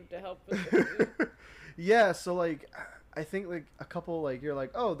I came to help with the food? Yeah, so like I think like a couple, like you're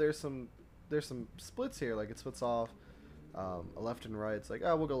like, oh, there's some splits here, like it splits off a left and right. It's like,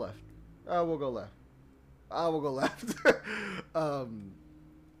 oh, we'll go left. Oh, we'll go left. Oh, we'll go left.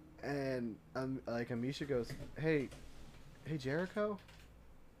 And like Amisha goes, hey Jericho,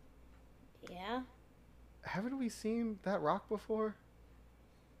 Yeah? haven't we seen that rock before?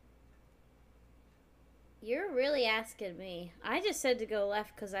 You're really asking me. I just said to go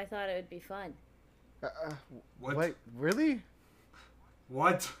left because I thought it would be fun. What? Wait, really?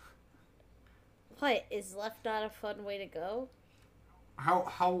 What? What, is left not a fun way to go?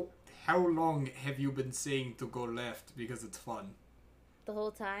 How long have you been saying to go left because it's fun? The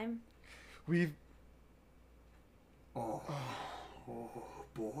whole time? We've Oh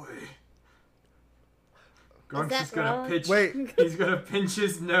boy. Grunk's that just gonna wrong? pinch. Wait. He's gonna pinch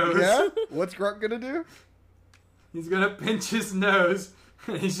his nose. yeah. What's Grunt gonna do? He's gonna pinch his nose.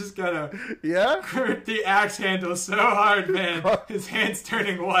 And he's just gonna Yeah. grip the axe handle so hard, man. His hand's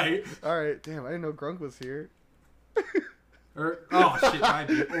turning white. All right. Damn, I didn't know Grunk was here. Or oh shit, might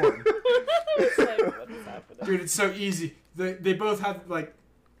be Orn. It's like, what is happening? Dude, it's so easy. They both have like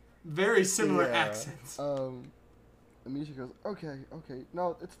very similar Yeah. accents. Amisha goes, okay,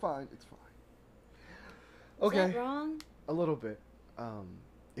 no, it's fine. Is Okay, that wrong? a little bit.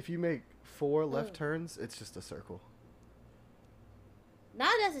 If you make 4 left Oh. turns, it's just a circle.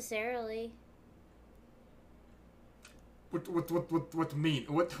 Not necessarily. What mean?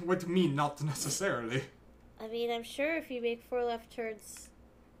 What mean? Not necessarily. I mean, I'm sure if you make 4 left turns,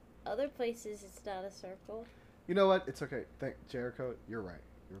 other places it's not a circle. You know what? It's okay. Thank Jericho. You're right.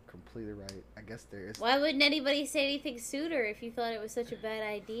 You're completely right. I guess there is. Why wouldn't anybody say anything sooner if you thought it was such a bad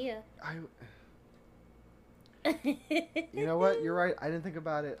idea? You know what? You're right. I didn't think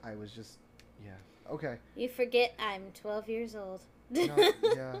about it. I was just, yeah. Okay. You forget I'm 12 years old. No,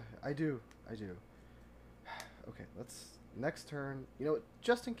 yeah, I do. Okay, let's next turn. You know what?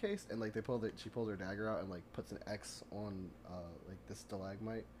 Just in case, and like she pulled her dagger out and like puts an X on like this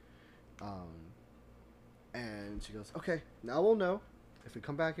stalagmite. And she goes, okay, now we'll know. If we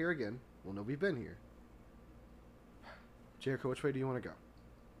come back here again, we'll know we've been here. Jericho, which way do you want to go?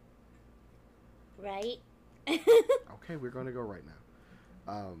 Right? Okay, we're going to go right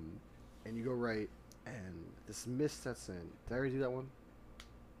now. And you go right, and this mist sets in. Did I already do that one?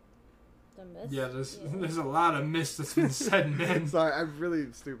 The mist? Yeah, there's a lot of mist that's been setting in. Sorry, I'm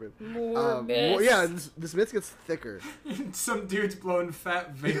really stupid. More well, yeah, this mist gets thicker. Some dude's blowing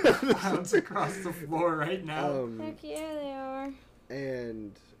fat vapor clouds across the floor right now. Heck yeah, they are.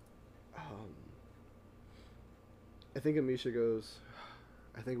 And I think Amisha goes,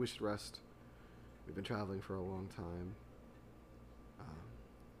 I think we should rest. We've been traveling for a long time.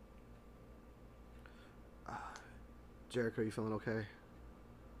 Jericho, you feeling okay?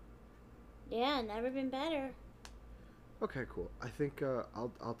 Yeah, never been better. Okay, cool. I think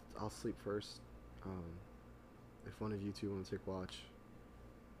I'll sleep first. If one of you two want to take watch.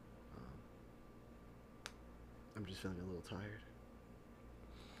 I'm just feeling a little tired.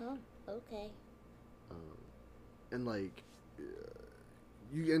 Oh, okay. And like,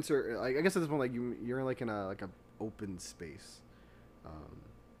 you enter. Like, I guess at this point, like you're like in a open space.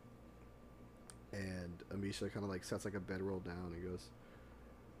 And Amisha kind of like sets like a bedroll down and goes,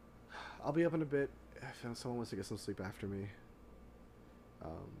 I'll be up in a bit if someone wants to get some sleep after me.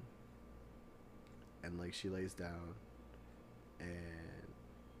 And like she lays down, and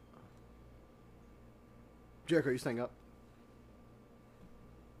Jericho, you staying up?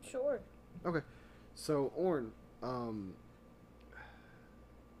 Sure. Okay, so Orn,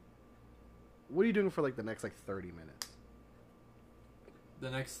 what are you doing for like the next like 30 minutes? The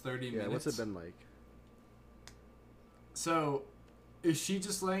next 30 Yeah, minutes. what's it been like? So, is she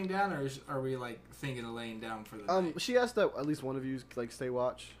just laying down, or are we like thinking of laying down for the night? She asked that at least one of you like stay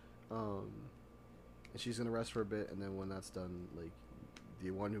watch, and she's gonna rest for a bit, and then when that's done, like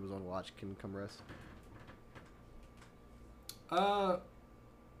the one who was on watch can come rest.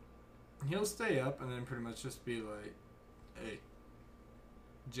 He'll stay up and then pretty much just be like, "Hey,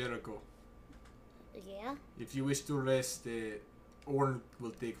 Jericho, Yeah? if you wish to rest, Orn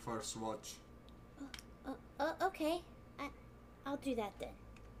will take first watch." Okay. I'll do that then.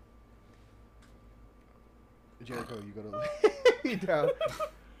 Jericho, you go to lay down.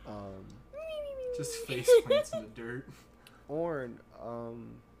 Just face plants in the dirt. Orn,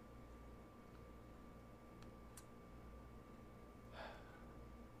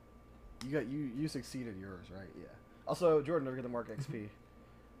 you succeeded yours, right? Yeah. Also, Jordan, don't forget to mark XP.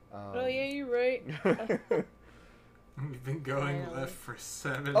 Oh yeah, you're right. We've been going Finally. left for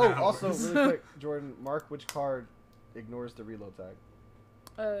 7 Oh, hours. also, really quick, Jordan, mark which card ignores the reload tag.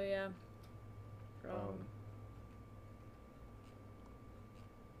 Oh yeah.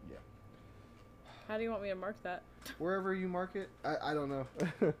 Yeah. How do you want me to mark that? Wherever you mark it, I don't know.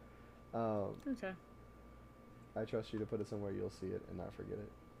 Okay. I trust you to put it somewhere you'll see it and not forget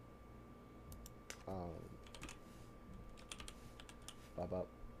it. Bob.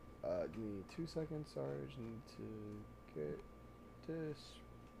 Give me 2 seconds, Sarge. Need to get this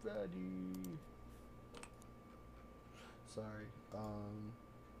ready. Sorry.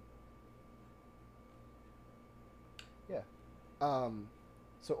 Yeah.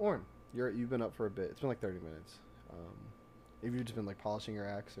 So Orn, you've been up for a bit. It's been like 30 minutes. Have you just been like polishing your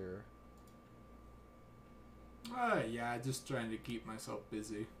axe or? Yeah, just trying to keep myself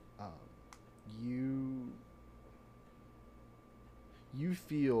busy. You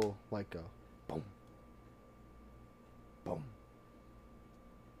feel like a boom, boom,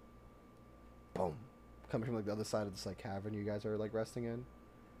 boom, coming from like the other side of this like cavern you guys are like resting in,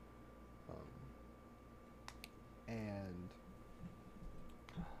 and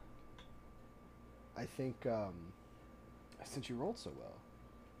I think since you rolled so well,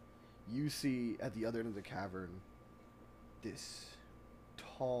 you see at the other end of the cavern this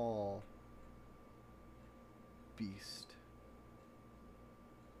tall beast.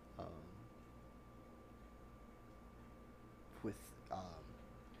 With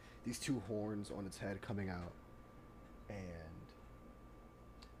these two horns on its head coming out, and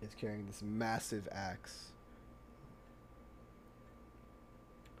it's carrying this massive axe.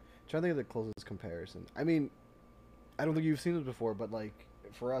 Trying to think of the closest comparison. I mean, I don't think you've seen this before, but like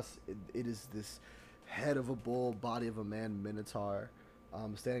for us, it is this head of a bull, body of a man, minotaur,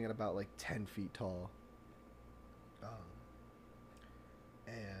 standing at about like 10 feet tall,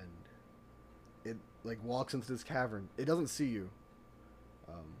 and it like walks into this cavern. It doesn't see you,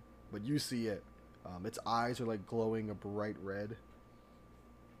 but you see it. Its eyes are like glowing a bright red.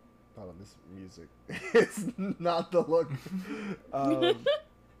 Hold on, this music it's not the look.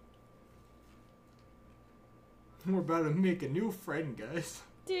 We're about to make a new friend, guys.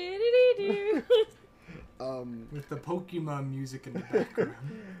 Do-do-do-do. With the Pokemon music in the background.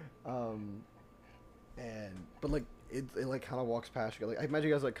 But like it like kind of walks past you. Like I imagine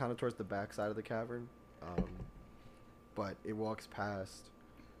you guys like kind of towards the back side of the cavern, but it walks past,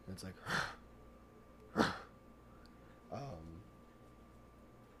 and it's like,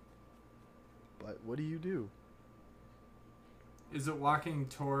 but what do you do? Is it walking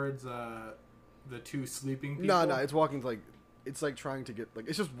towards the two sleeping people? No, it's walking like it's like trying to get like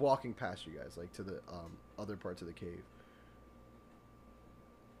it's just walking past you guys like to the other parts of the cave.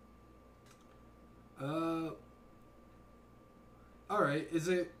 All right. Is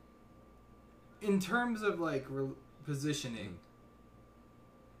it in terms of like positioning?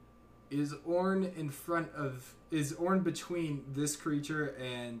 Is Orn in front of? Is Orn between this creature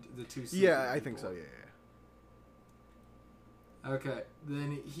and the two? Yeah, I think so. Yeah. Okay,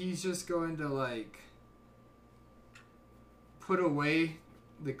 then he's just going to like put away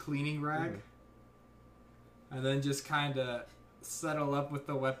the cleaning rag, and then just kind of settle up with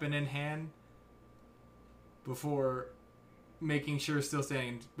the weapon in hand before making sure still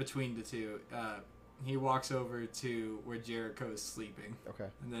standing between the two. He walks over to where Jericho's sleeping. Okay.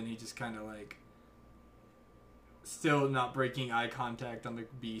 And then he just kind of like, still not breaking eye contact on the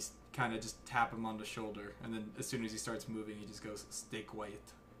beast, kind of just tap him on the shoulder. And then as soon as he starts moving, he just goes, "Stay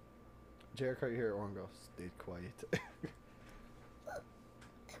quiet." Jericho, you hear Orin go, "Stay quiet." Okay.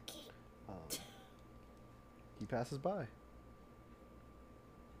 He passes by.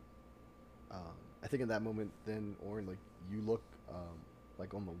 I think in that moment, then Orin, like you look,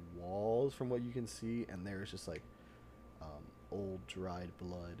 like on the walls from what you can see, and there's just like old dried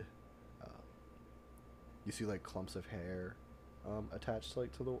blood. You see like clumps of hair attached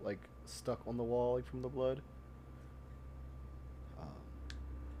like to the like stuck on the wall like from the blood.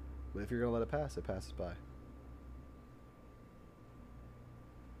 But if you're gonna let it pass, it passes by.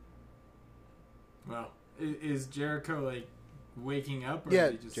 Well, is Jericho like waking up? Or Yeah,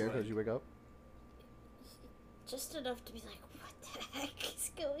 is he just Jericho, like... did you wake up? Just enough to be like, what the heck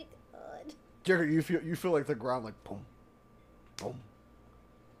is going on? Jericho, you feel like the ground like boom, boom.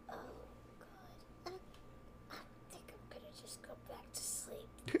 Oh god. I think I'm gonna just go back to sleep.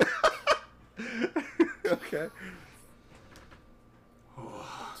 Okay. I'm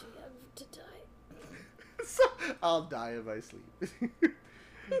too young to die. So, I'll die if I sleep.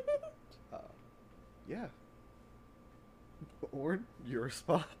 Yeah. Or your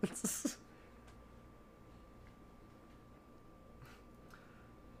response.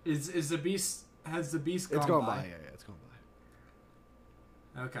 Is the beast? Has the beast gone It's gone by? by. Yeah, it's gone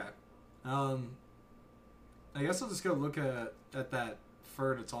by. Okay. I guess I'll just go look at that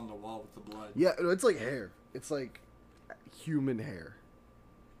fur that's on the wall with the blood. Yeah, no, it's like hair. It's like human hair.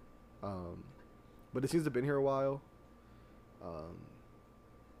 But it seems to have been here a while.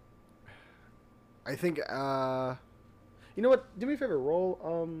 I think you know what? Do me a favor,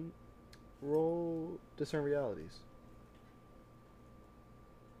 roll discern realities.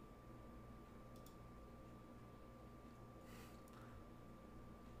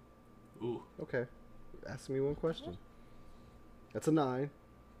 Ooh. Okay. Ask me one question. That's a 9.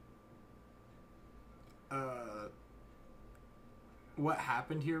 What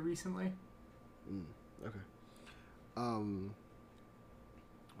happened here recently? Okay. What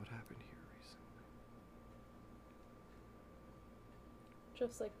happened here recently?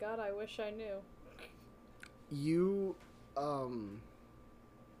 Just like God, I wish I knew. You,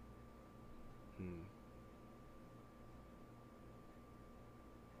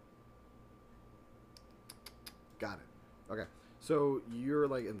 Got it. Okay. So you're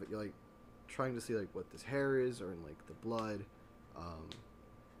like you're like trying to see like what this hair is or in like the blood,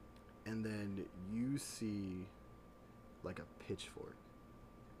 and then you see like a pitchfork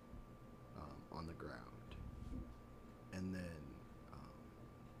on the ground, and then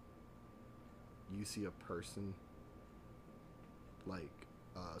you see a person, like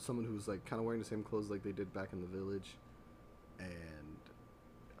someone who's like kind of wearing the same clothes like they did back in the village, and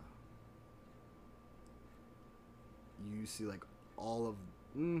you see like all of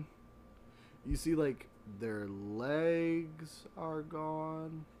you see like their legs are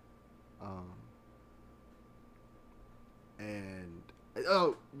gone, and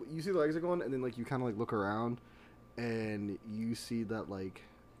oh, you see the legs are gone, and then like you kind of like look around, and you see that like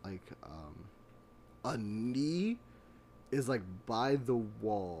a knee is like by the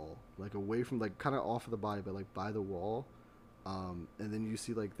wall, like away from, like kind of off of the body, but like by the wall, and then you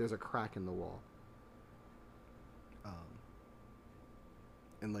see like there's a crack in the wall,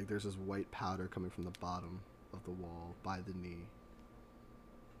 and like there's this white powder coming from the bottom of the wall by the knee.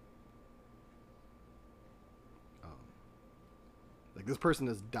 Like this person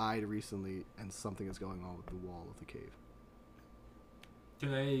has died recently, and something is going on with the wall of the cave.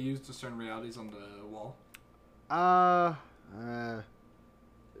 Can I use discern realities on the wall? Shit.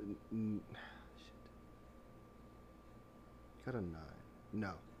 Got a 9.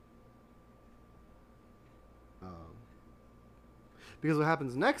 No. Because what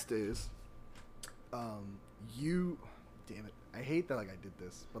happens next is, you, damn it, I hate that like I did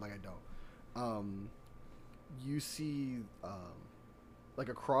this, but like I don't. You see, like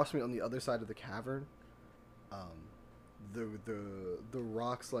across from me on the other side of the cavern, the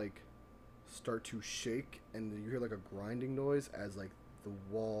rocks like start to shake, and you hear like a grinding noise as like the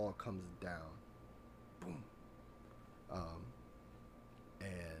wall comes down. Boom.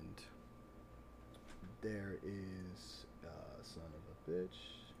 And there is son of a bitch.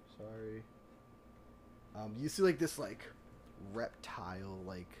 Sorry. You see like this like reptile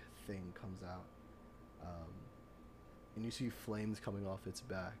like thing comes out. And you see flames coming off its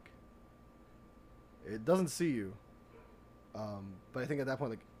back. It doesn't see you. But I think at that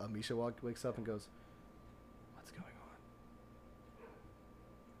point, like, Amisha wakes up and goes, "What's going on?"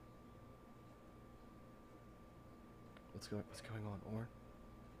 What's going on, Orn?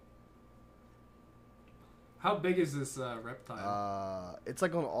 How big is this reptile? It's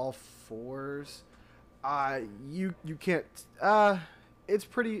like on all fours. You can't. It's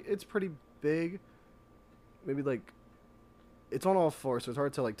pretty big. Maybe like. It's on all fours, so it's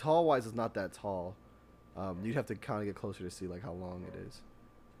hard to tell. Like tall wise, it's not that tall. You'd have to kind of get closer to see like how long it is.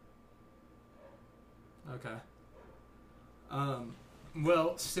 Okay.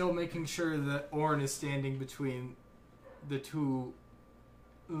 Well, still making sure that Orn is standing between the two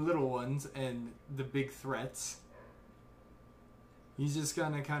little ones and the big threats. He's just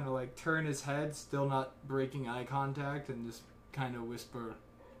gonna kind of like turn his head, still not breaking eye contact, and just kind of whisper,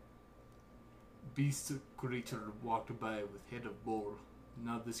 "Beast creature walked by with head of boar.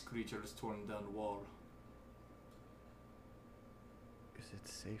 Now this creature has torn down the wall." Is it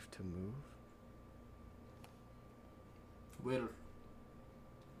safe to move? Well,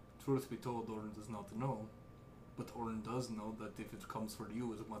 truth be told, Orn does not know. But Orn does know that if it comes for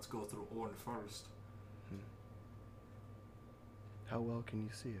you, it must go through Orn first. How well can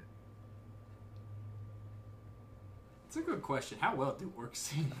you see it? It's a good question. How well do orcs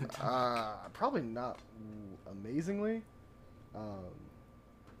see in the dark? Probably not amazingly.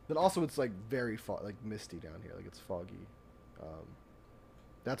 But also it's like very like misty down here. Like it's foggy.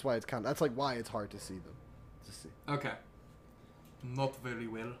 That's why it's that's like why it's hard to see them. To see. Okay. Not very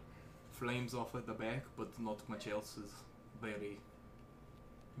well. Flames off at the back, but not much else is very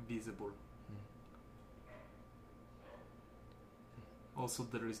visible. Also,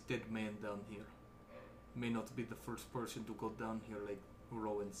 there is dead man down here. May not be the first person to go down here, like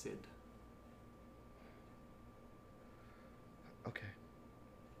Rowan said. Okay.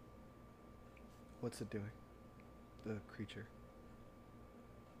 What's it doing? The creature.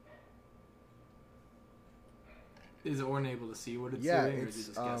 Is Orn able to see what it's Yeah, doing, or is he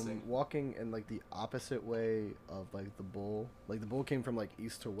just guessing? walking in like the opposite way of like the bull. Like the bull came from like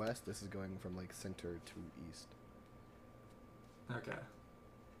east to west. This is going from like center to east. Okay.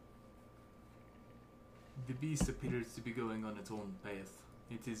 The beast appears to be going on its own path.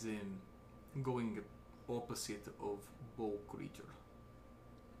 It is going opposite of bow creature.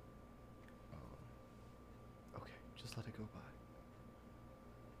 Okay, just let it go by.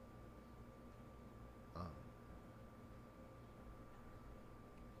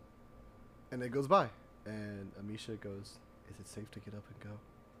 And it goes by, and Amisha goes, "Is it safe to get up and go?"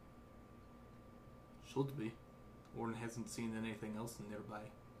 Should be. Orn hasn't seen anything else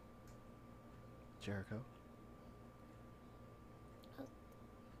nearby. Jericho?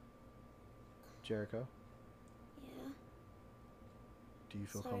 Jericho? Yeah. Do you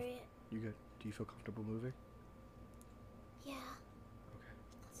feel Sorry. You good? Do you feel comfortable moving? Yeah, Okay.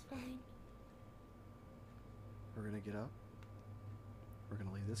 that's fine. We're gonna get up. We're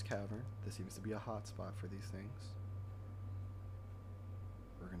gonna leave this cavern. This seems to be a hot spot for these things.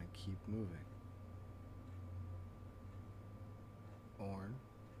 We're gonna keep moving. Orn,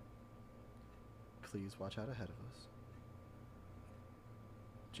 please watch out ahead of us.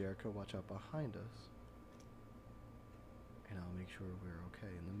 Jericho, watch out behind us. And I'll make sure we're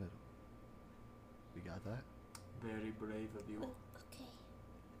okay in the middle. We got that? Very brave of you. Oh, okay.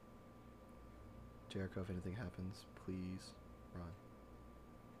 Jericho, if anything happens, please run.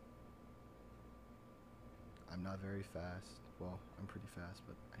 I'm not very fast. Well, I'm pretty fast,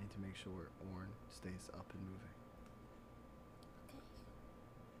 but I need to make sure Orn stays up and moving.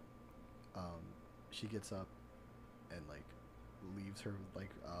 Okay. She gets up and like leaves her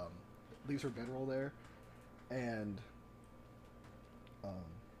leaves her bedroll there, and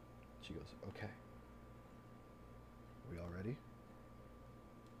she goes, "Okay, we all ready?"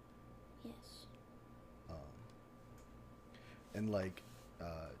 Yes. And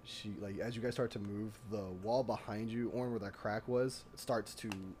she like as you guys start to move, the wall behind you, Orn, where that crack was, starts to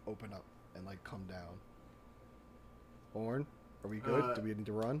open up and like come down. Orn, are we good? Do we need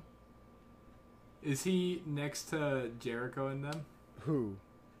to run? Is he next to Jericho and them? Who?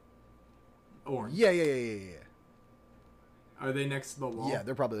 Orn. Yeah. Are they next to the wall? Yeah,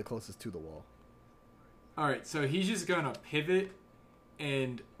 they're probably the closest to the wall. Alright, so he's just gonna pivot,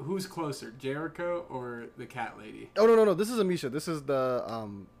 and who's closer, Jericho or the cat lady? Oh no! This is Amisha. This is the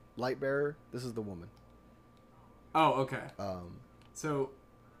light bearer. This is the woman. Oh, okay. So,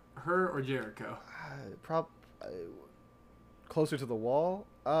 her or Jericho? Closer to the wall.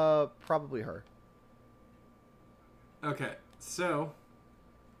 Probably her. Okay, so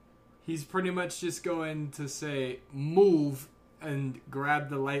he's pretty much just going to say move and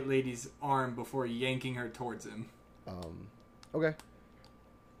grab the light lady's arm before yanking her towards him. Okay.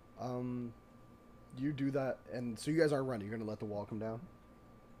 You do that, and so you guys aren't running. You're gonna let the wall come down.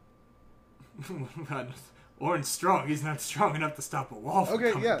 Orn's strong. He's not strong enough to stop a wall from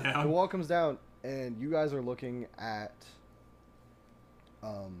Okay, coming yeah. down. The wall comes down, and you guys are looking at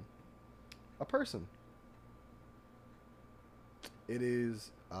a person. It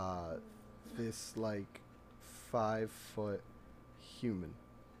is this like 5-foot human,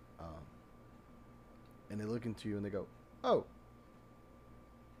 and they look into you and they go, "Oh,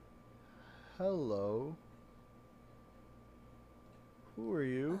 hello. Who are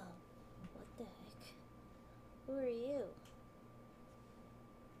you?" Oh, what the heck? Who are you?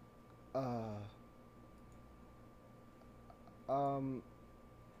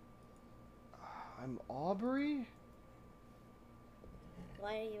 I'm Aubrey.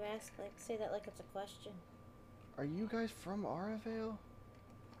 Why do you say that like it's a question? Are you guys from Aravale?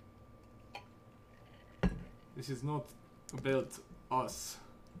 This is not about us.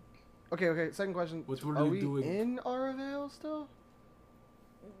 Okay. Second question. What were are you we doing? in Aravale still?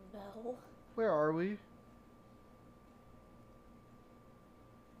 No. Where are we?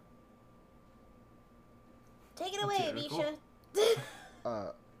 Take it away, Jericho?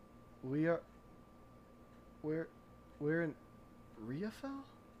 Misha. We are. We're in Riafel?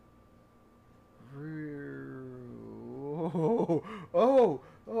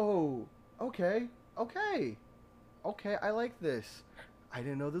 Okay. Okay, I like this. I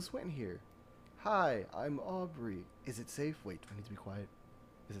didn't know this went here. Hi, I'm Aubrey. Is it safe? Wait, do I need to be quiet?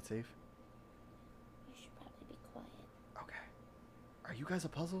 Is it safe? You should probably be quiet. Okay. Are you guys a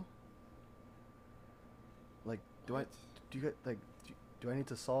puzzle? Like, do I need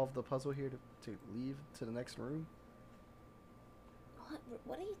to solve the puzzle here to leave to the next room?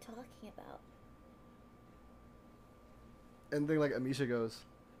 What are you talking about? And then like Amisha goes,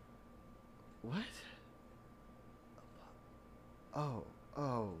 "What? Oh,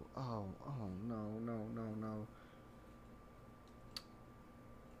 no.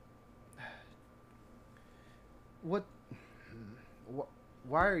 What?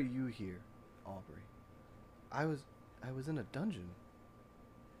 Why are you here, Aubrey? I was in a dungeon.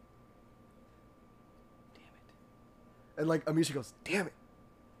 Damn it." And like Amisha goes, "Damn it.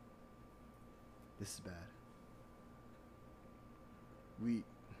 This is bad. We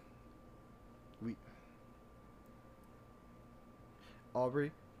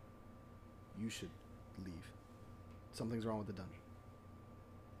Aubrey, you should leave. Something's wrong with the dungeon."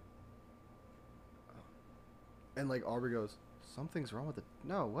 And like Aubrey goes, "Something's wrong with it."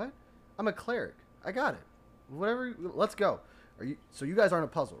 No, what? I'm a cleric. I got it. Whatever. Let's go. So you guys aren't a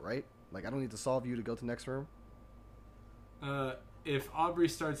puzzle, right? Like I don't need to solve you to go to the next room. If Aubrey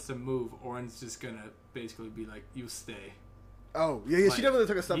starts to move, Oren's just gonna basically be like, "You stay." Oh, yeah, she Like, definitely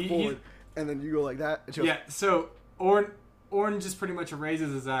took a step he- forward, and then you go like that. And she goes, Yeah, so Orn just pretty much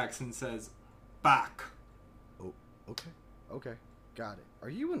raises his axe and says, "Back." Oh, okay, got it. Are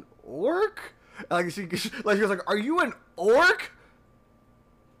you an orc? Like she was like, "Are you an orc?"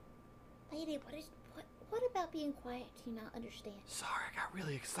 Lady, what about being quiet? Do you not understand? Sorry, I got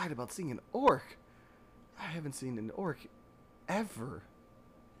really excited about seeing an orc. I haven't seen an orc ever.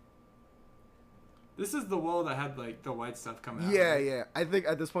 This is the wall that had like the white stuff coming out. Yeah, right? yeah. I think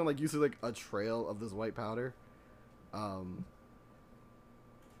at this point, like, you see like a trail of this white powder.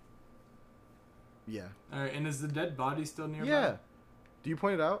 Yeah. All right, and is the dead body still nearby? Yeah. Do you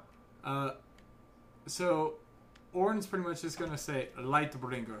point it out? So Orn's pretty much just gonna say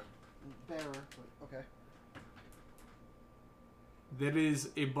Lightbringer. Bearer. Okay. There is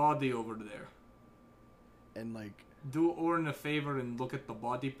a body over there. And like, Do Orn a favor and look at the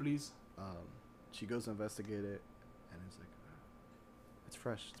body, please. she goes to investigate it, and it's like, it's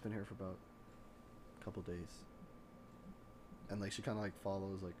fresh. It's been here for about a couple days. And like, she kind of like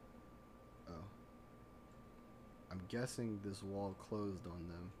follows, like, oh, I'm guessing this wall closed on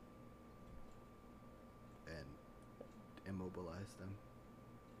them and immobilized them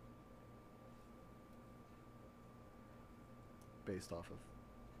based off of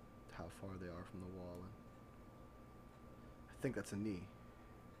how far they are from the wall. And I think that's a knee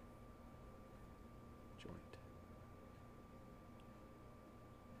joint.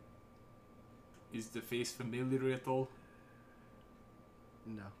 Is the face familiar at all?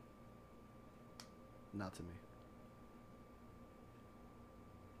 No, not to me.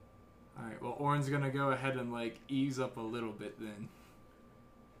 Alright, well Orn's gonna go ahead and like ease up a little bit then.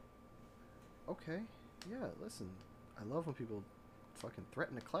 Okay, yeah, listen, I love when people fucking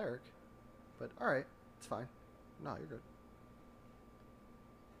threaten a cleric, but alright, it's fine. No, you're good.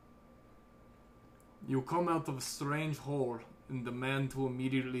 You come out of a strange hole and demand to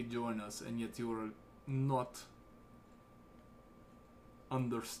immediately join us, and yet you are not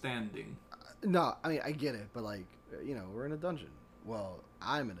understanding. No, I mean, I get it, but like, you know, we're in a dungeon. Well,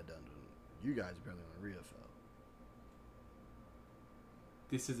 I'm in a dungeon. You guys apparently on a Riafel.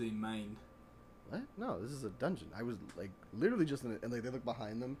 This is a mine. What? No, this is a dungeon. I was like literally just in it, and like they look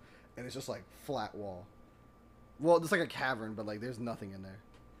behind them, and it's just like flat wall. Well, it's like a cavern, but like there's nothing in there.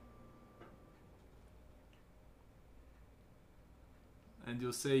 And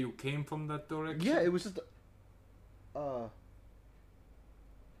you say you came from that direction? Yeah, it was just.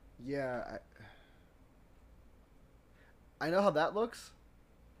 Yeah, I know how that looks,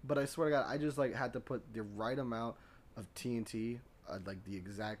 but I swear to God, I just like had to put the right amount of TNT, like the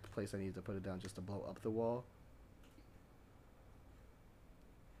exact place I needed to put it down just to blow up the wall.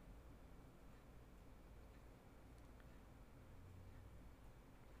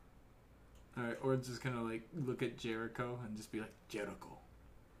 Alright, or just gonna like look at Jericho and just be like, Jericho,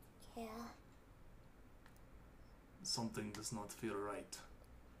 Yeah. something does not feel right.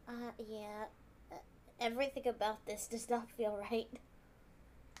 Yeah. Everything about this does not feel right.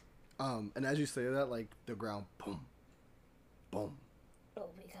 And as you say that, like the ground, boom, boom, Oh,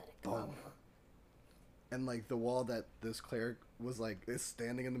 we gotta go. boom, and like the wall that this cleric was like is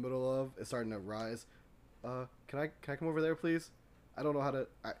standing in the middle of is starting to rise. Can I come over there, please? I don't know how to.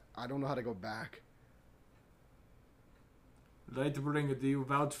 I don't know how to go back. Lightbringer, do you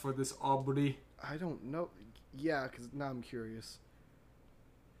vouch for this Aubrey? I don't know. Yeah, because now I'm curious.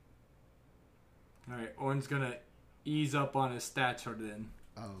 Alright, Orn's gonna ease up on his stature then.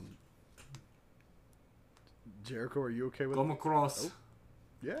 Jericho, are you okay with? Come across. Oh.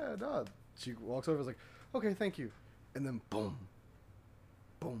 Yeah, no. She walks over, and is like, okay, thank you, and then boom,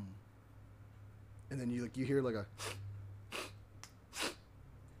 boom, and then you hear like a.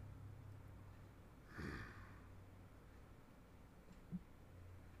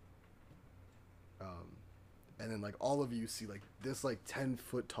 And then like all of you see like this like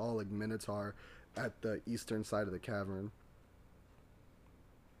 10-foot tall like minotaur at the eastern side of the cavern.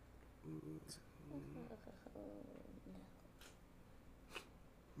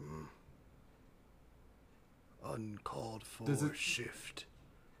 Uncalled for Does it- shift.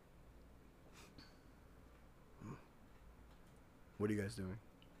 What are you guys doing?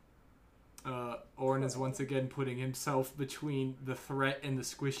 Orn is once again putting himself between the threat and the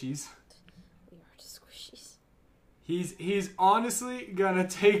squishies. We are the squishies. He's honestly gonna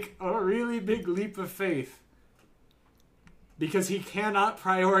take a really big leap of faith. Because he cannot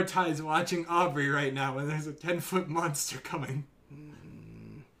prioritize watching Aubrey right now when there's a 10-foot monster coming.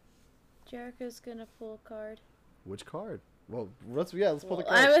 Jericho's gonna pull a card. Which card? Well, let's pull the Well,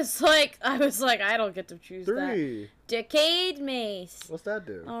 card. I was like, I don't get to choose that. 3. Decade Mace. What's that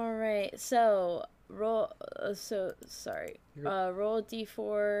do? All right, so roll. So sorry. You're good. Roll a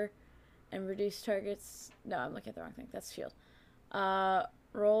d4 and reduce targets. No, I'm looking at the wrong thing. That's shield.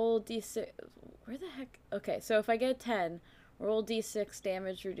 Roll d6. Where the heck? Okay, so if I get 10, roll d6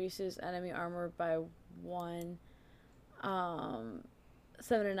 damage, reduces enemy armor by 1.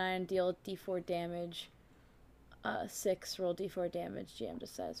 7 to 9, deal d4 damage. 6, roll d4 damage. GM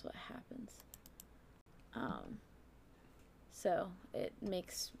decides what happens. So it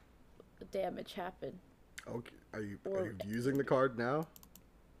makes damage happen. Okay. Are you Or- using the card now?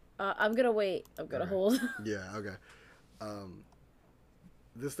 I'm gonna wait. I'm gonna hold. Yeah. Okay.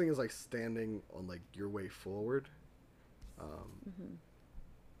 This thing is like standing on like your way forward.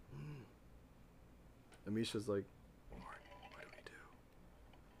 Amisha's like, Lauren, what do we do?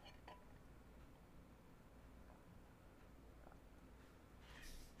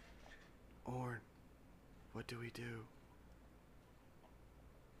 Orn, what do we do?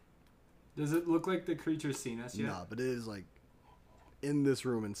 Does it look like the creature's seen us yet? Nah, but it is like in this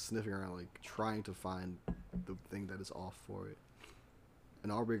room and sniffing around, like trying to find the thing that is off for it.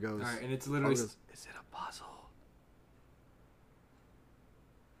 And Aubrey goes, Alright, and it's literally... Aubrey goes, is it a puzzle?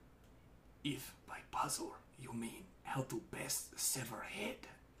 If by puzzle you mean how to best sever head,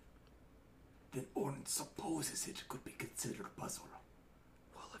 then Orn supposes it could be considered a puzzle.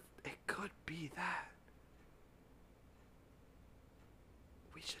 Well, if it could be that,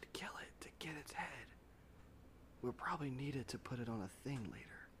 we should kill it to get its head. We'll probably need it to put it on a thing later.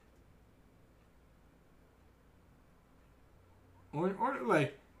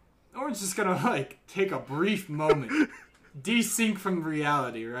 Orange just gonna like take a brief moment, desync from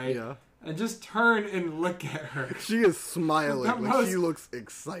reality, right? Yeah. And just turn and look at her. She is smiling, The like she most- looks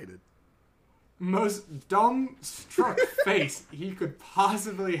excited. Most dumbstruck face he could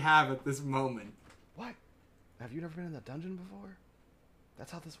possibly have at this moment. What? Have you never been in the dungeon before?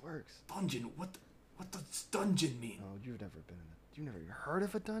 That's how this works. Dungeon? What does dungeon mean? No, you've never been in it. You've never even heard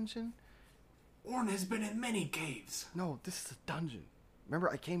of a dungeon? Orn has been in many caves. No, this is a dungeon. Remember,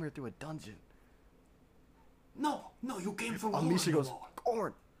 I came here through a dungeon. No, you came from Amisha goes, Wall.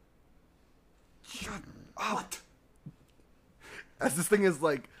 Orn! Shut up! What? As this thing is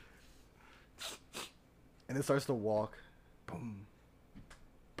like... And it starts to walk. Boom.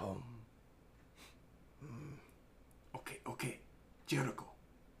 Boom. Okay. Jericho,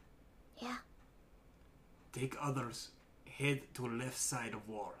 Yeah. take others. Head to left side of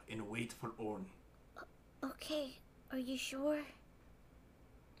wall and wait for Orn. Okay. Are you sure?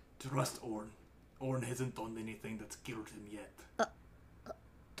 Trust Orn. Orn hasn't done anything that's killed him yet.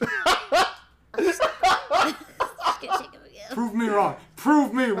 Just gonna take him again. Prove me wrong.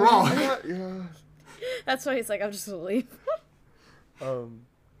 Prove me wrong. Yeah. That's why he's like, I'm just gonna leave.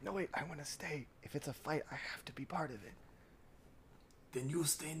 No, wait, I want to stay. If it's a fight, I have to be part of it. Then you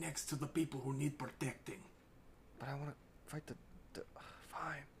stay next to the people who need protecting. But I want to fight the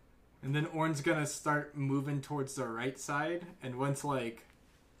fine. And then Orn's gonna start moving towards the right side, and once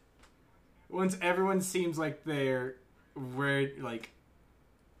everyone seems like they're where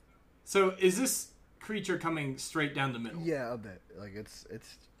so is this creature coming straight down the middle? Yeah, a bit. Like it's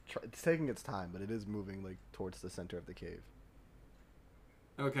taking its time, but it is moving like towards the center of the cave.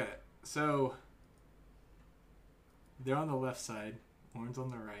 Okay, so they're on the left side, Orn's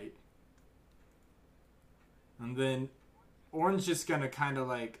on the right, and then Orn's just gonna kind of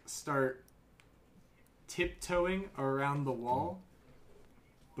like start tiptoeing around the wall,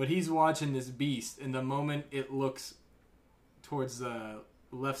 but he's watching this beast, and the moment it looks towards the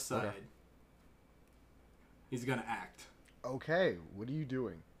left side, Okay. he's gonna act. Okay, what are you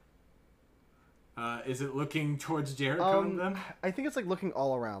doing? Is it looking towards Jericho and them? I think it's like looking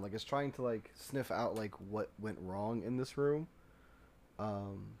all around, like it's trying to like sniff out like what went wrong in this room.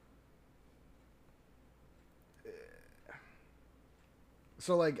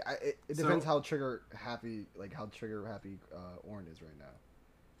 So like it depends So- how trigger happy Orn is right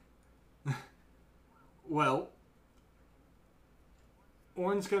now. Well,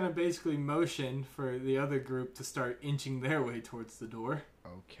 Orn's gonna basically motion for the other group to start inching their way towards the door.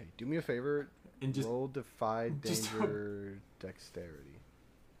 Okay, do me a favor. And just Roll Defy just- Danger Dexterity.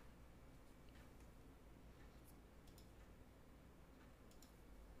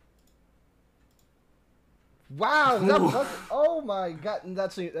 Wow! Oh my god!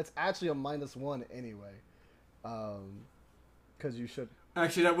 That's actually a -1 anyway. Because you should.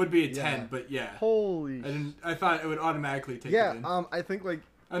 actually that would be a Yeah. 10, but yeah. Holy. I thought it would automatically take it Yeah. in. I think like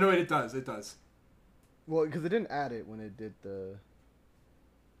Oh no, wait, it does. It does. well because it didn't add it when it did the.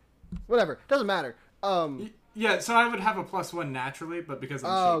 Whatever, doesn't matter. Yeah, so I would have a +1 naturally, but because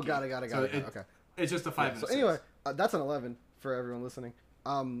I'm Oh, shaky. got it. So Okay. It's just a 5 Yeah, and so a 6. anyway, that's an 11 for everyone listening.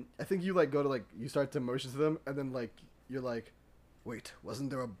 I think you like go to like you start to motion to them, and then like you're like, wait, wasn't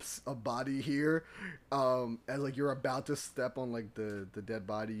there a body here? As like you're about to step on like the dead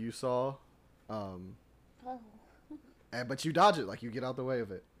body you saw, Oh. and but you dodge it, like you get out the way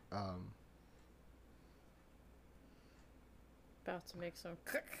of it. About to make some.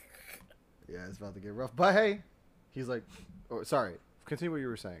 Yeah, it's about to get rough. But hey, he's like, oh, sorry, continue what you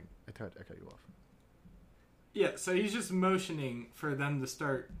were saying. I cut you off. Yeah, so he's just motioning for them to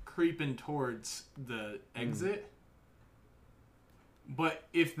start creeping towards the exit. But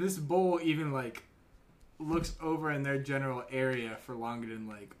if this bull even, like, looks over in their general area for longer than,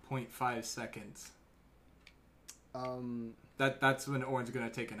 like, 0.5 seconds, that's when Orin's going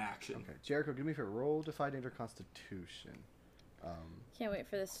to take an action. Okay, Jericho, give me a roll, defy danger, constitution. Can't wait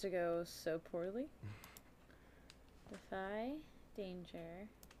for this to go so poorly. Defy danger.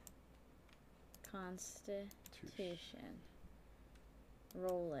 Constitution.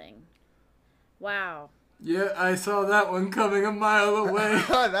 Rolling. Wow. Yeah, I saw that one coming a mile away.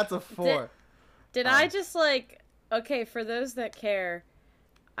 That's a 4. Did I just like... Okay, for those that care,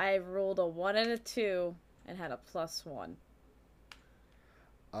 I rolled a 1 and a 2 and had a +1.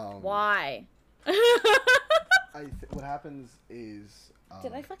 Why? What happens is...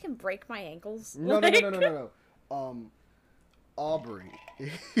 Did I fucking break my ankles? No. Aubrey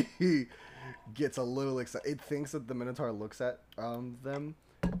gets a little excited. It thinks that the Minotaur looks at them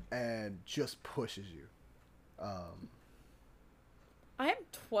and just pushes you. I'm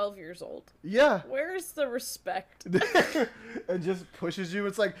 12 years old. Yeah. Where's the respect? And just pushes you.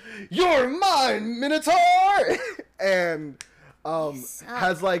 It's like, you're mine, Minotaur! And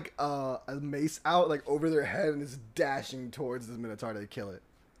has like a mace out like over their head and is dashing towards this Minotaur to kill it.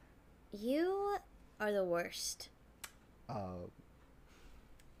 You are the worst.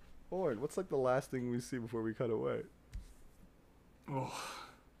 Orin, what's like the last thing we see before we cut away?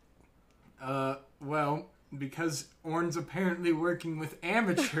 Well, because Orin's apparently working with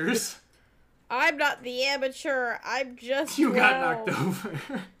amateurs, I'm not the amateur. I'm just you got knocked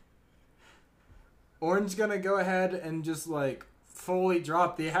over. Orin's gonna go ahead and just like fully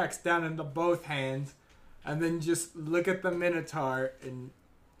drop the axe down into both hands, and then just look at the Minotaur and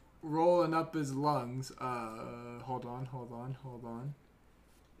rolling up his lungs. Hold on.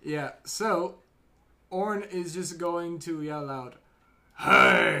 Yeah, so Orin is just going to yell out,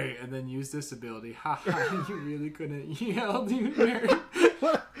 "Hey!" and then use this ability. Haha, you really couldn't yell, you nerd.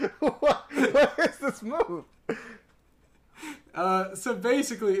 What is this move? So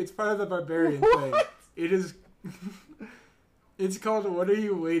basically, it's part of the barbarian thing. It is. It's called "What Are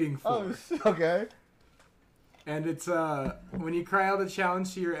You Waiting For?" Oh, okay. And it's when you cry out a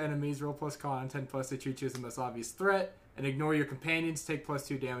challenge to your enemies, roll +con, 10+ to treat you as the most obvious threat, and ignore your companions, take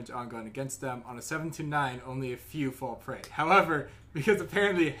 +2 damage ongoing against them. On a 7 to 9, only a few fall prey. However, because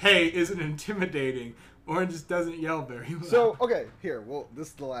apparently "hey" isn't intimidating, Orin just doesn't yell very loud. So, okay, here, well, this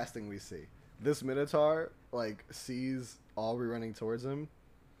is the last thing we see. This Minotaur, like, sees Aubrey running towards him,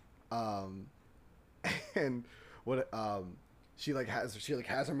 and what, she has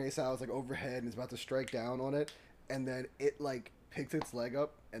her mace out, it's, like, overhead, and is about to strike down on it, and then it, like, picks its leg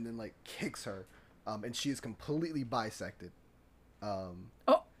up, and then, like, kicks her, and she is completely bisected.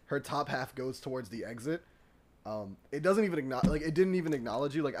 Her top half goes towards the exit. It doesn't even acknowledge, it didn't even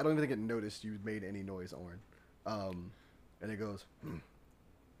acknowledge you, like, I don't even think it noticed you made any noise, Orin. And it goes,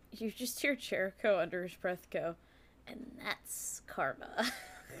 You just hear Jericho under his breath go, and that's karma.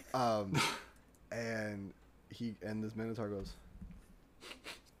 and this Minotaur goes,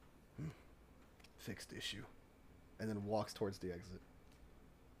 fixed issue, and then walks towards the exit.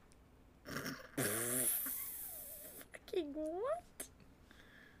 Fucking what?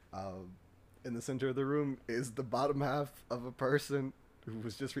 In the center of the room is the bottom half of a person who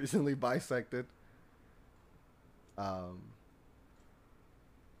was just recently bisected.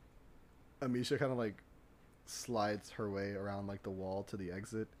 Amisha kind of like slides her way around like the wall to the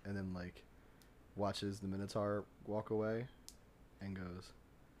exit, and then like watches the Minotaur walk away and goes,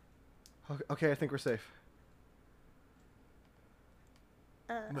 okay, I think we're safe.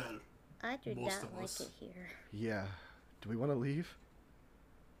 Well, I do most not of like us. it here. Yeah, do we want to leave?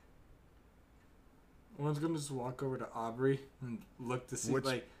 Orin's gonna just walk over to Aubrey and look to see, Which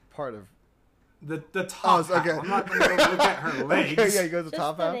like, part of the top half. okay. I'm not gonna go look at her legs. Okay, yeah, you go to the Just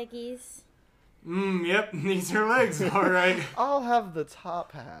top the half. biggies. Yep, these are legs, alright. I'll have the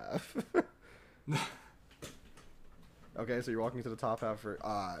top half. Okay, so you're walking to the top half for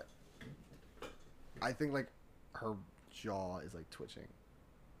I think like her jaw is like twitching.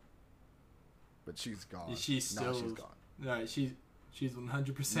 But she's gone. She's still... No, she's gone. Alright, she's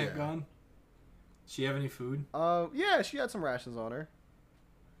 100% Yeah. gone. She have any food? Yeah, she had some rations on her.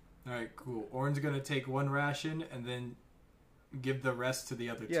 All right, cool. Orin's gonna take one ration and then give the rest to the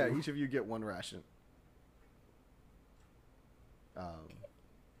other Yeah, two. each of you get one ration.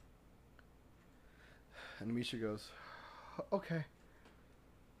 And Misha goes, okay.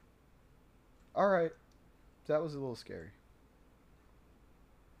 Alright. That was a little scary.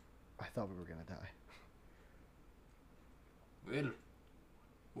 I thought we were gonna die. Well,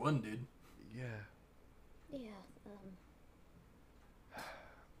 one did. Yeah. Yeah,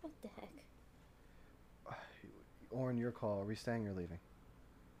 what the heck? Orin, your call. Are we staying or leaving?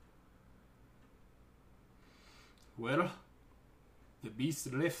 Well, the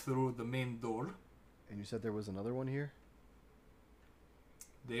beast left through the main door. And you said there was another one here?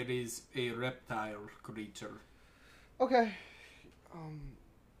 There is a reptile creature. Okay.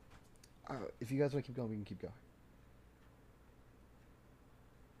 If you guys want to keep going, we can keep going.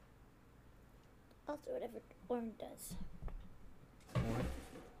 I'll do whatever Orin does. Orin?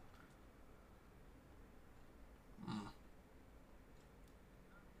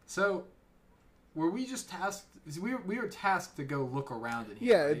 So, were we just tasked? We were tasked to go look around in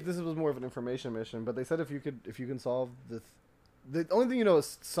here. Yeah, right? this was more of an information mission, but they said if you can solve the only thing you know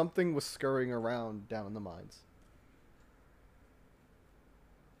is something was scurrying around down in the mines.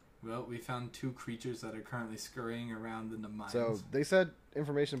 Well, we found two creatures that are currently scurrying around in the mines. So they said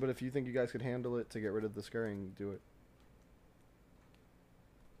information, but if you think you guys could handle it to get rid of the scurrying, do it.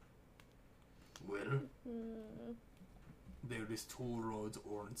 Well, there is two roads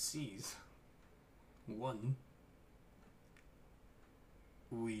Orin sees. One,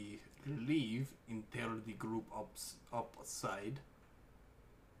 we leave and tell the group upside,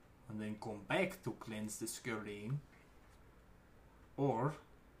 and then come back to cleanse the scurrying. Or,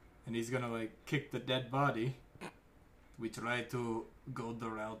 and he's gonna like kick the dead body, we try to go the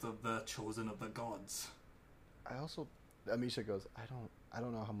route of the chosen of the gods. I also, Amisha goes, I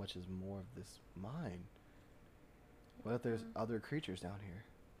don't know how much is more of this mine. What if there's other creatures down here?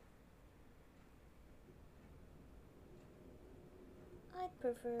 I'd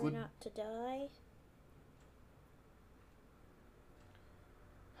prefer Good. not to die.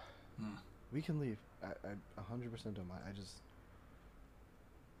 We can leave. I 100% don't mind.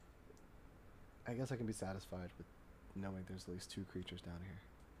 I guess I can be satisfied with knowing there's at least two creatures down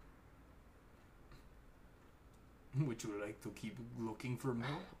here. Would you like to keep looking for more?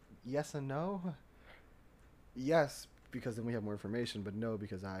 Yes and no. Yes, because then we have more information, but no,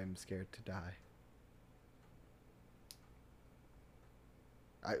 because I'm scared to die.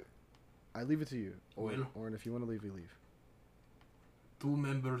 I leave it to you. Or if you want to leave, we leave. Two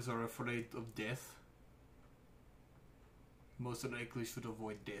members are afraid of death. Most likely should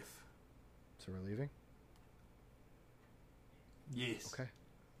avoid death. So we're leaving? Yes. Okay.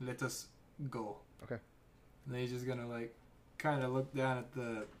 Let us go. Okay. And then he's just gonna like kind of look down at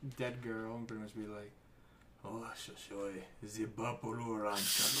the dead girl and pretty much be like, "Oh, Shoshoy, Zibapuru Ran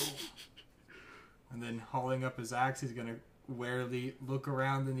Shalom." And then hauling up his axe, he's gonna warily look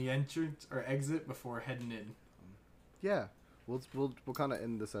around in the entrance or exit before heading in. Yeah. We'll kind of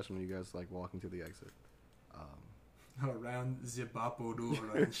end the session when you guys like walking to the exit. Around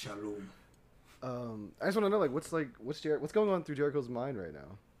Zibapuru Ran Shalom. I just want to know what's going on through Jericho's mind right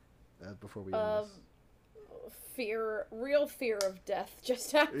now, before we end this. Real fear of death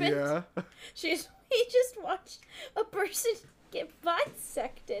just happened. Yeah. He just watched a person get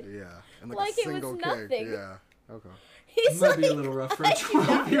bisected. Yeah. And Like a it was single kick. nothing. Yeah. Okay. He's Might like, be a little rough for a I do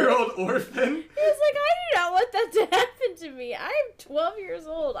not- 12-year-old orphan. He was like, I do not want that to happen to me. I'm 12 years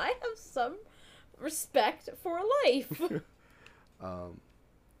old. I have some respect for life.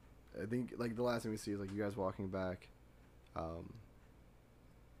 I think the last thing we see is you guys walking back,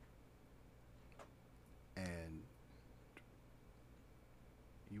 and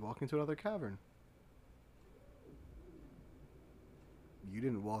you walk into another cavern. You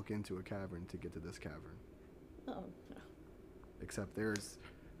didn't walk into a cavern to get to this cavern. Oh, no. Except there's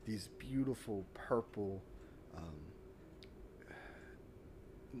these beautiful purple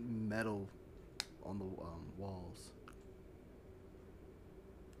metal on the walls.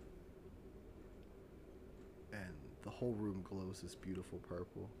 And the whole room glows this beautiful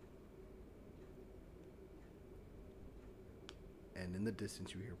purple. And in the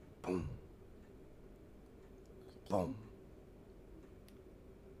distance you hear boom. Boom.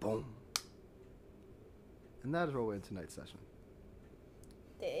 Boom. And that is where we'll end tonight's session.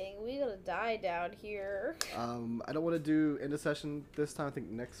 Dang, we gotta die down here. I don't want to do end of session this time. I think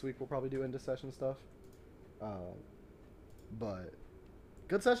next week we'll probably do end of session stuff. But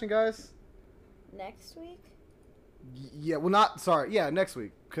good session, guys. Next week? Yeah, well, next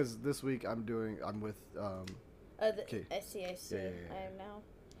week, because this week I'm with I see. Yeah. I am now.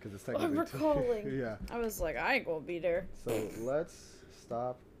 because it's I'm technically recalling. yeah. I was like, I ain't gonna be there. So let's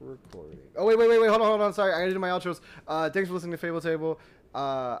stop recording. Oh wait, hold on. Sorry, I gotta do my outros. Thanks for listening to Fable Table.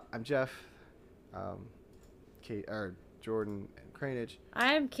 I'm Jeff, Kate or Jordan and Cranage.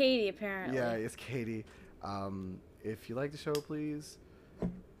 I'm Katie, apparently. Yeah, it's Katie. If you like the show, please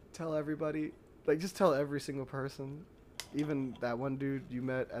tell everybody. Like, just tell every single person, even that one dude you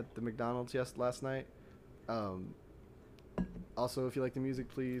met at the McDonald's last night. Also, if you like the music,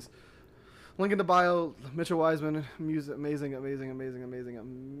 please link in the bio. Mitchell Wiseman, music, amazing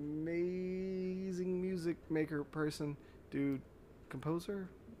music maker, person, dude, composer.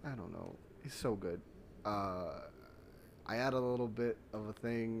 I don't know. He's so good. I added a little bit of a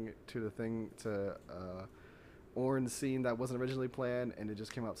thing to Orin's scene that wasn't originally planned, and it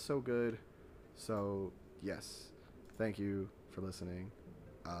just came out so good. So yes, thank you for listening.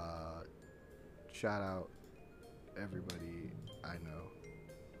 Shout out everybody I know.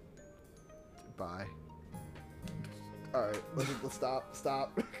 Bye. All right, let's stop.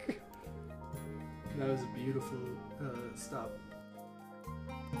 That was a beautiful stop.